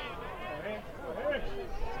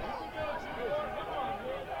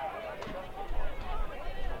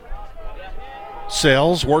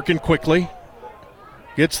 Sells working quickly.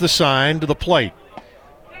 Gets the sign to the plate.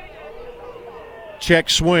 Check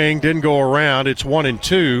swing, didn't go around. It's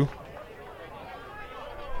 1-2.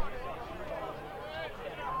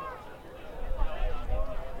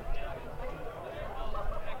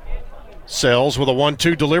 Sells with a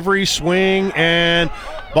 1-2 delivery, swing, and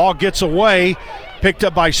ball gets away. Picked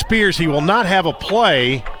up by Spears. He will not have a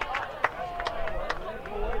play.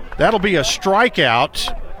 That'll be a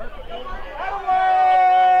strikeout.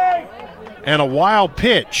 And a wild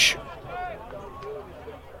pitch.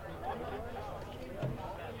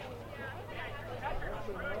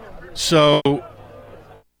 So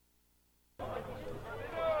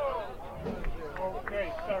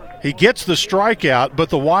he gets the strikeout, but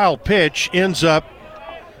the wild pitch ends up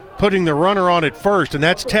putting the runner on at first, and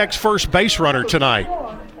that's Tech's first base runner tonight.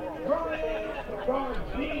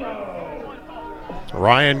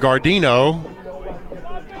 Ryan Gardino,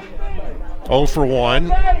 0 for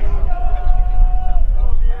 1.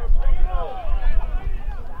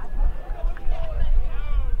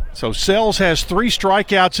 So Sells has 3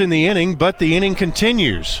 strikeouts in the inning, but the inning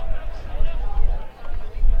continues.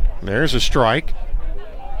 There's a strike.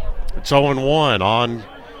 It's 0-1 on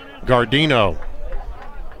Gardino.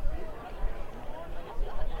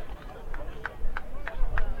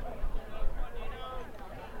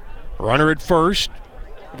 Runner at first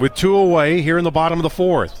with 2 away here in the bottom of the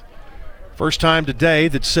 4th. First time today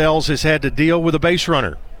that Sells has had to deal with a base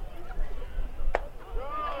runner.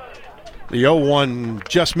 The 0-1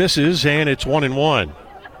 just misses, and it's 1-1.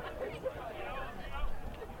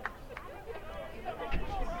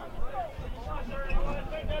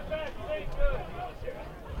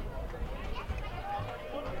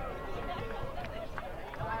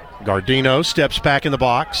 Gardino steps back in the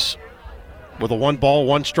box with a 1-ball,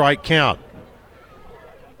 1-strike count.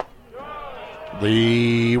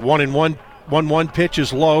 The 1-1 pitch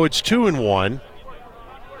is low. It's 2-1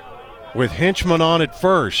 with Henchman on at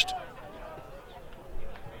first.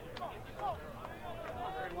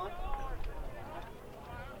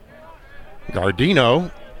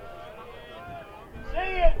 Gardino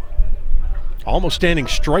almost standing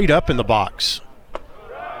straight up in the box.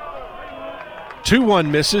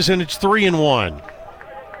 2-1 misses, and it's 3-1.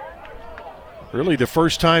 Really the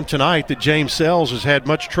first time tonight that James Sells has had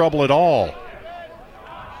much trouble at all.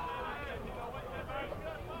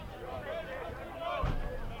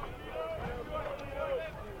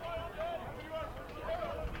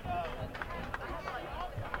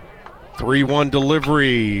 (3-1)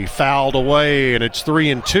 delivery fouled away, and it's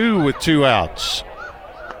 3-2 with 2 outs.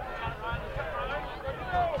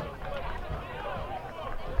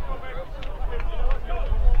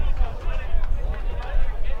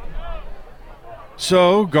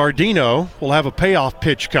 So Gardino will have a payoff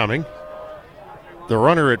pitch coming. The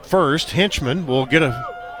runner at first, Henchman, will get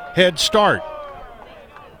a head start.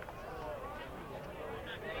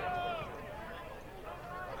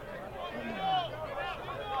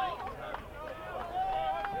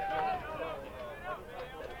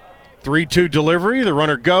 (3-2) delivery, the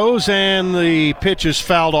runner goes, and the pitch is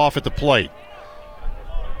fouled off at the plate.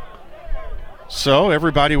 So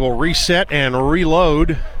everybody will reset and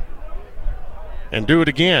reload and do it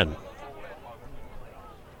again.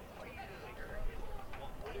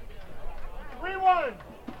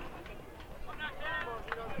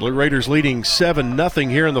 Blue Raiders leading 7-0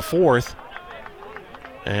 here in the fourth.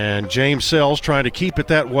 And James Sells trying to keep it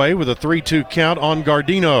that way with a 3-2 count on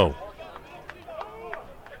Gardino.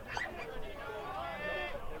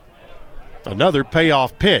 Another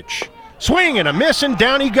payoff pitch. Swing and a miss, and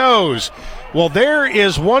down he goes. Well, there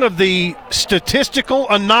is one of the statistical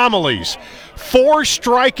anomalies. 4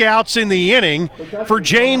 strikeouts in the inning for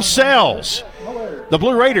James Sells. The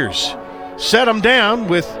Blue Raiders set him down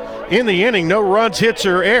with, in the inning, no runs, hits,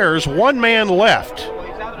 or errors. 1 man left.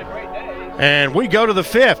 And we go to the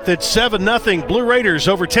 5th. It's 7-0 Blue Raiders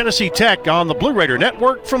over Tennessee Tech on the Blue Raider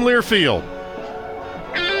Network from Learfield.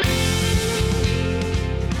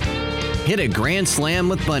 Hit a grand slam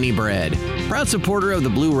with Bunny Bread. Proud supporter of the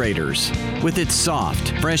Blue Raiders. With its soft,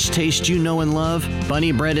 fresh taste you know and love,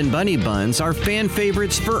 Bunny Bread and Bunny Buns are fan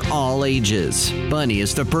favorites for all ages. Bunny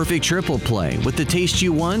is the perfect triple play with the taste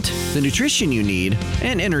you want, the nutrition you need,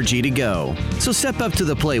 and energy to go. So step up to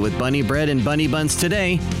the plate with Bunny Bread and Bunny Buns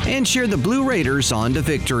today and cheer the Blue Raiders on to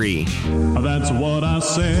victory. That's what I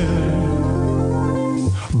said.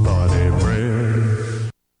 Bunny Bread.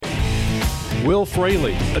 Will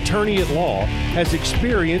Fraley, attorney at law, has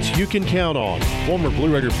experience you can count on. Former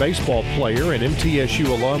Blue Raider baseball player and MTSU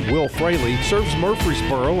alum Will Fraley serves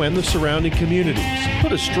Murfreesboro and the surrounding communities.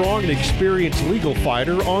 Put a strong and experienced legal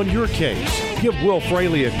fighter on your case. Give Will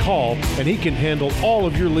Fraley a call and he can handle all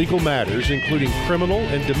of your legal matters, including criminal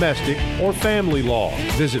and domestic or family law.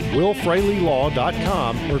 Visit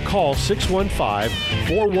willfraleylaw.com or call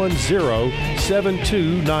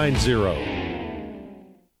 615-410-7290.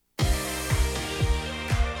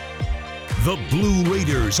 The Blue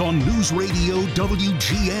Raiders on News Radio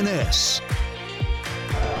WGNS.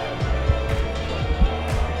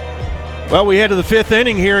 Well, we head to the 5th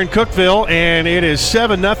inning here in Cookeville, and it is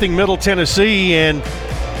 7-0 Middle Tennessee, and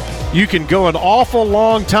you can go an awful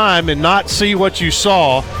long time and not see what you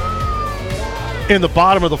saw in the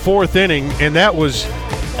bottom of the 4th inning, and that was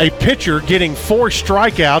a pitcher getting 4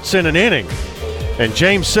 strikeouts in an inning. And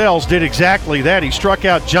James Sells did exactly that. He struck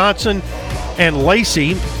out Johnson and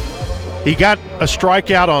Lacey. He got a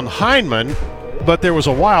strikeout on Heineman, but there was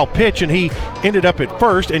a wild pitch, and he ended up at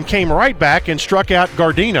first and came right back and struck out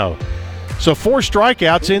Gardino. So 4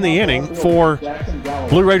 strikeouts in the inning for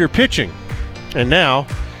Blue Raider pitching. And now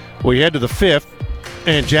we head to the 5th,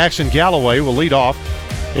 and Jackson Galloway will lead off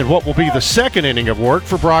in what will be the 2nd inning of work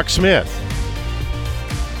for Brock Smith.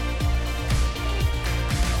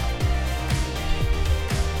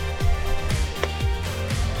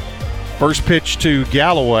 First pitch to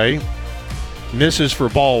Galloway. Misses for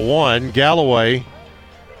ball 1. Galloway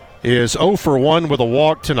is 0 for 1 with a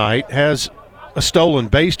walk tonight. Has a stolen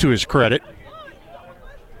base to his credit.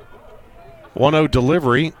 1-0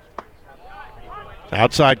 delivery.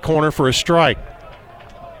 Outside corner for a strike.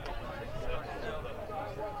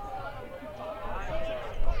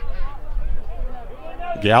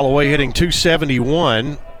 Galloway hitting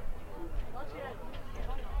 .271.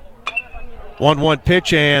 1-1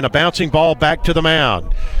 pitch and a bouncing ball back to the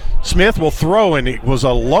mound. Smith will throw, and it was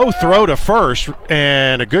a low throw to first,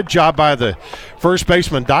 and a good job by the first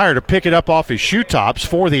baseman Dyer to pick it up off his shoe tops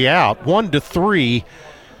for the out. 1-3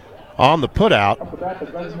 on the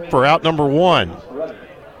putout for out number 1.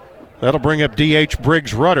 That'll bring up DH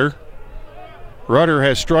Briggs Rudder. Rudder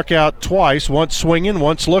has struck out twice, once swinging,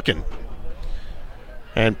 once looking.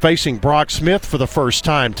 And facing Brock Smith for the first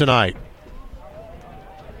time tonight.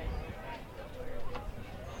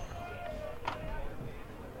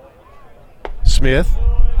 Smith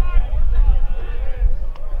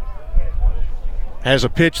has a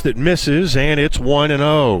pitch that misses, and it's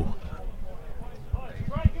 1-0.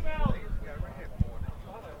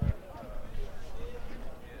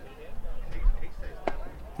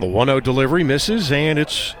 The 1-0 delivery misses, and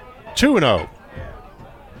it's 2-0.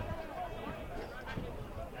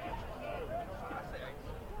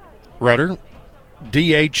 Rudder,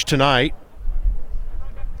 DH tonight.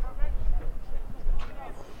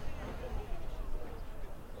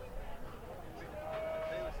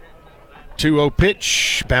 .2-0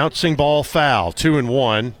 pitch, bouncing ball foul,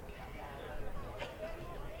 2-1.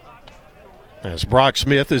 As Brock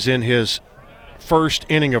Smith is in his first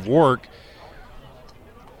inning of work.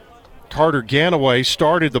 Carter Ganaway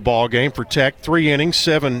started the ball game for Tech. 3 innings,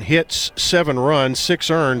 7 hits, 7 runs, 6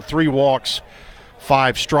 earned, 3 walks,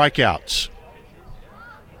 5 strikeouts.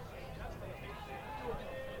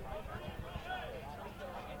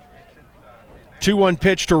 .2-1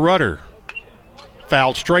 pitch to Rudder.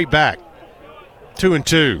 Fouled straight back.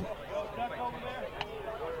 2-2.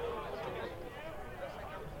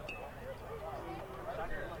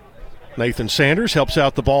 Nathan Sanders helps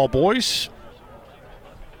out the ball boys.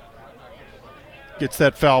 Gets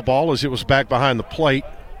that foul ball as it was back behind the plate.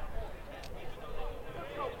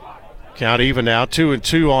 Count even now,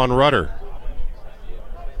 2-2 on Rudder.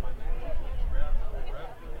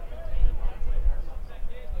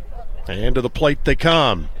 And to the plate they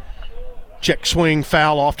come. Check swing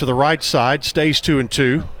foul off to the right side, stays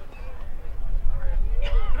 2-2.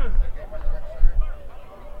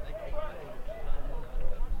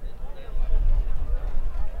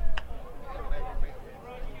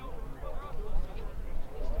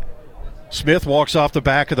 Smith walks off the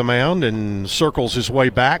back of the mound and circles his way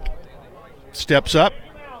back. Steps up.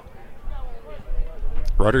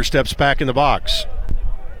 Rudder steps back in the box.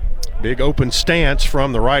 Big open stance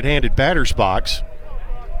from the right-handed batter's box.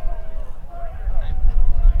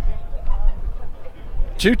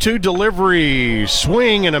 2-2 delivery,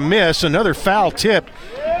 swing and a miss. Another foul tip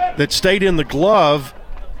that stayed in the glove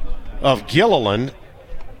of Gilliland.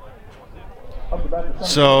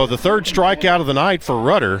 So the third strikeout of the night for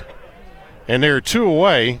Rudder. And they're 2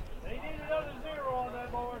 away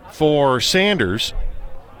for Sanders.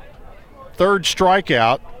 Third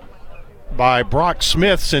strikeout by Brock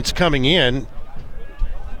Smith since coming in.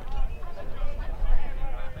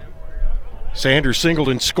 Sanders singled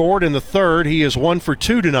and scored in the third. He is 1 for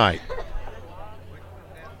 2 tonight.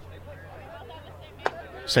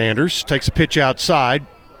 Sanders takes a pitch outside,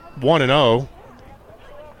 1-0.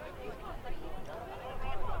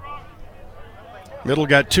 Middle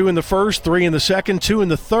got 2 in the first, 3 in the second, 2 in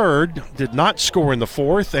the third. Did not score in the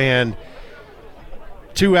fourth, and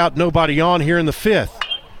 2 out, nobody on here in the fifth.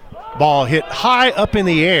 Ball hit high up in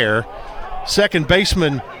the air. Second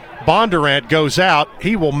baseman Bondurant goes out.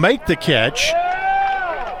 He will make the catch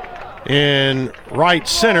in right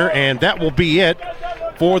center, and that will be it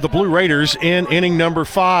for the Blue Raiders in inning number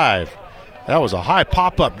 5. That was a high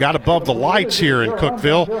pop-up, got above the lights here in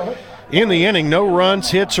Cookeville. In the inning, no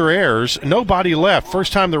runs, hits, or errors. Nobody left.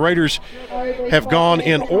 First time the Raiders have gone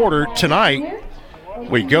in order tonight.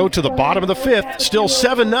 We go to the bottom of the fifth, still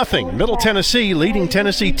 7-0. Middle Tennessee leading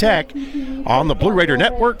Tennessee Tech on the Blue Raider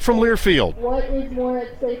Network from Learfield.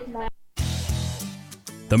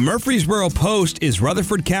 The Murfreesboro Post is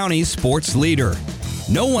Rutherford County's sports leader.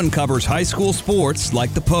 No one covers high school sports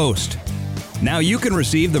like the Post. Now you can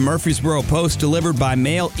receive the Murfreesboro Post delivered by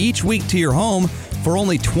mail each week to your home for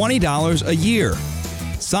only $20 a year.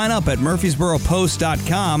 Sign up at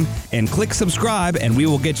murfreesboropost.com and click subscribe, and we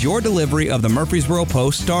will get your delivery of the Murfreesboro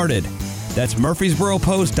Post started. That's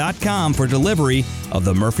murfreesboropost.com for delivery of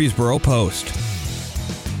the Murfreesboro Post.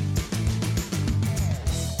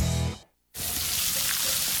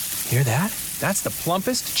 Hear that? That's the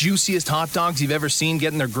plumpest, juiciest hot dogs you've ever seen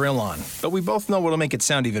getting their grill on. But we both know what'll make it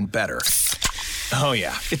sound even better. Oh,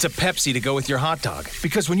 yeah. It's a Pepsi to go with your hot dog.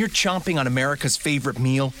 Because when you're chomping on America's favorite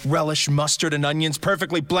meal, relish, mustard, and onions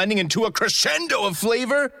perfectly blending into a crescendo of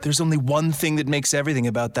flavor, there's only one thing that makes everything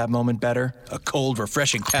about that moment better. A cold,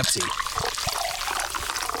 refreshing Pepsi.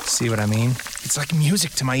 See what I mean? It's like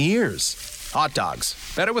music to my ears. Hot dogs.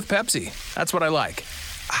 Better with Pepsi. That's what I like.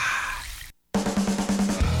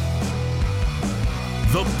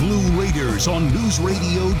 The Blue Raiders on News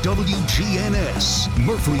Radio WGNS,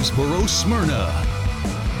 Murfreesboro, Smyrna.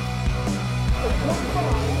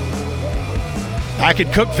 Back at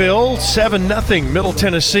Cookeville, 7-0 Middle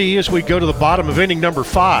Tennessee as we go to the bottom of inning number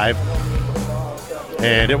 5.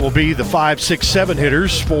 And it will be the 5, 6, 7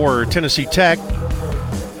 hitters for Tennessee Tech.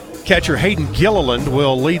 Catcher Hayden Gilliland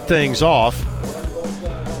will lead things off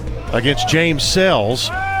against James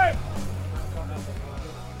Sells.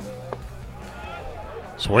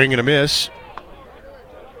 Swing and a miss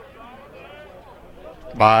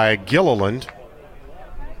by Gilliland.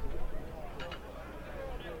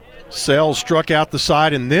 Sells struck out the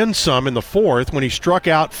side and then some in the 4th when he struck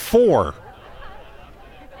out 4.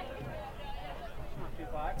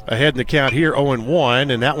 Ahead in the count here,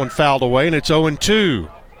 0-1, and that one fouled away, and it's 0-2.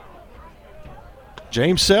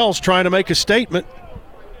 James Sells trying to make a statement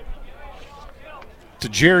to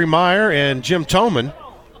Jerry Meyer and Jim Toman.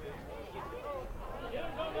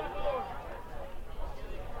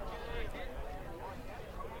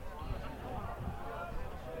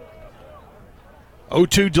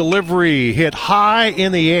 O2 delivery hit high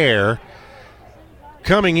in the air.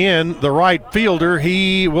 Coming in, the right fielder,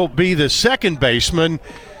 he will be the second baseman,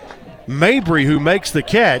 Mabry, who makes the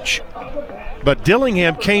catch. But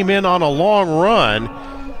Dillingham came in on a long run.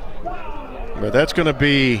 But that's going to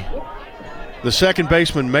be the second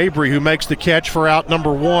baseman, Mabry, who makes the catch for out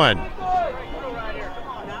number 1.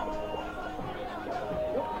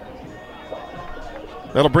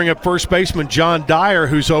 That'll bring up first baseman John Dyer,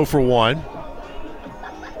 who's 0 for 1.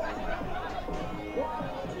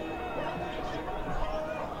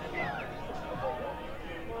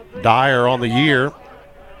 Dyer on the year,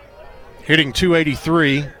 hitting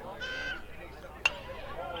 .283.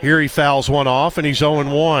 Here he fouls one off, and he's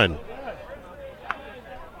 0-1.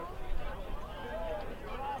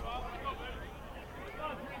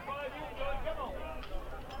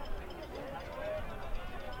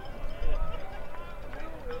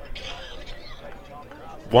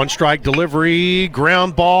 One strike delivery,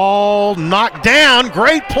 ground ball, knocked down,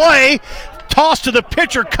 great play, toss to the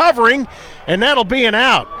pitcher covering, and that'll be an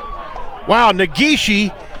out. Wow,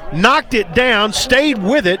 Nagishi knocked it down, stayed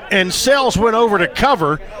with it, and Sells went over to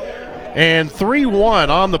cover, and 3-1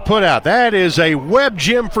 on the putout. That is a web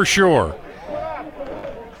gem for sure.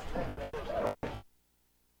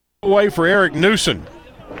 Away for Eric Newsom.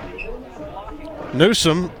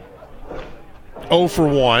 Newsom 0 for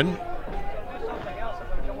 1.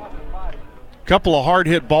 Couple of hard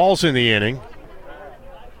hit balls in the inning.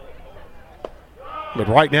 But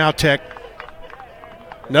right now, Tech,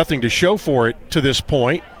 nothing to show for it to this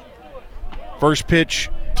point. First pitch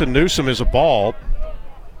to Newsom is a ball.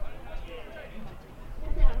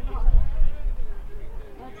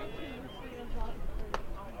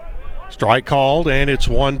 Strike called, and it's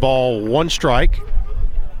 1 ball, 1 strike.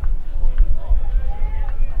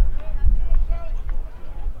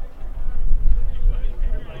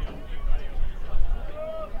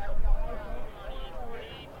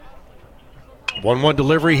 One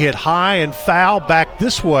delivery hit high and foul back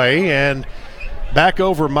this way and back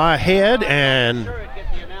over my head and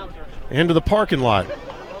into the parking lot.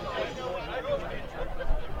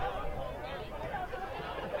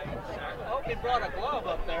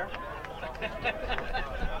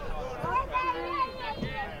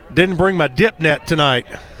 Didn't bring my dip net tonight.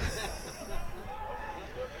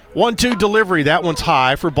 1-2 delivery. That one's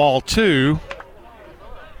high for ball 2.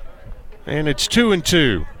 And it's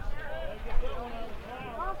 2-2.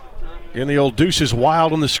 And the old deuce is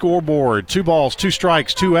wild on the scoreboard. 2 balls, 2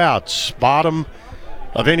 strikes, 2 outs. Bottom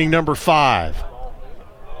of inning number 5.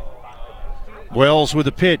 Wells with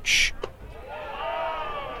a pitch.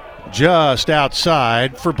 Just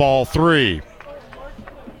outside for ball 3.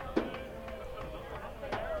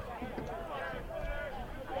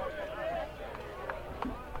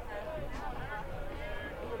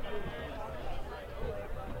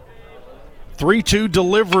 Three-2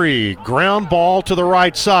 delivery, ground ball to the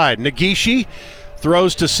right side. Nagishi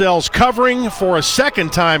throws to Sells covering for a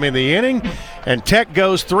second time in the inning, and Tech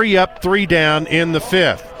goes 3 up, 3 down in the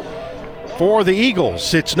 5th. For the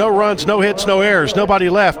Eagles, it's no runs, no hits, no errors, nobody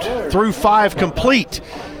left through 5 complete.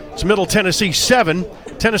 It's Middle Tennessee 7,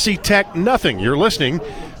 Tennessee Tech nothing. You're listening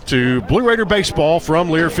to Blue Raider Baseball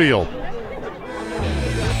from Lear Field.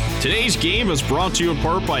 Today's game is brought to you in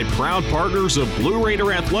part by proud partners of Blue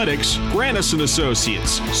Raider Athletics, Grannis &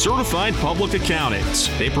 Associates, certified public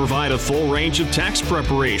accountants. They provide a full range of tax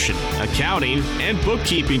preparation, accounting, and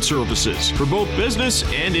bookkeeping services for both business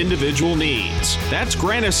and individual needs. That's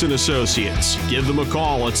Grannis & Associates. Give them a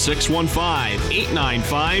call at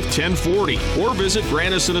 615-895-1040 or visit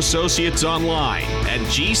Grannis & Associates online at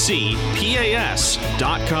gcpas.com.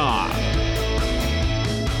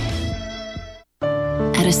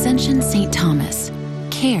 At Ascension St. Thomas,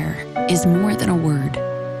 care is more than a word.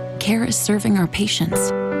 Care is serving our patients,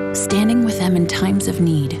 standing with them in times of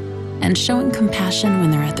need, and showing compassion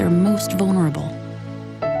when they're at their most vulnerable.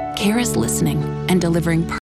 Care is listening and delivering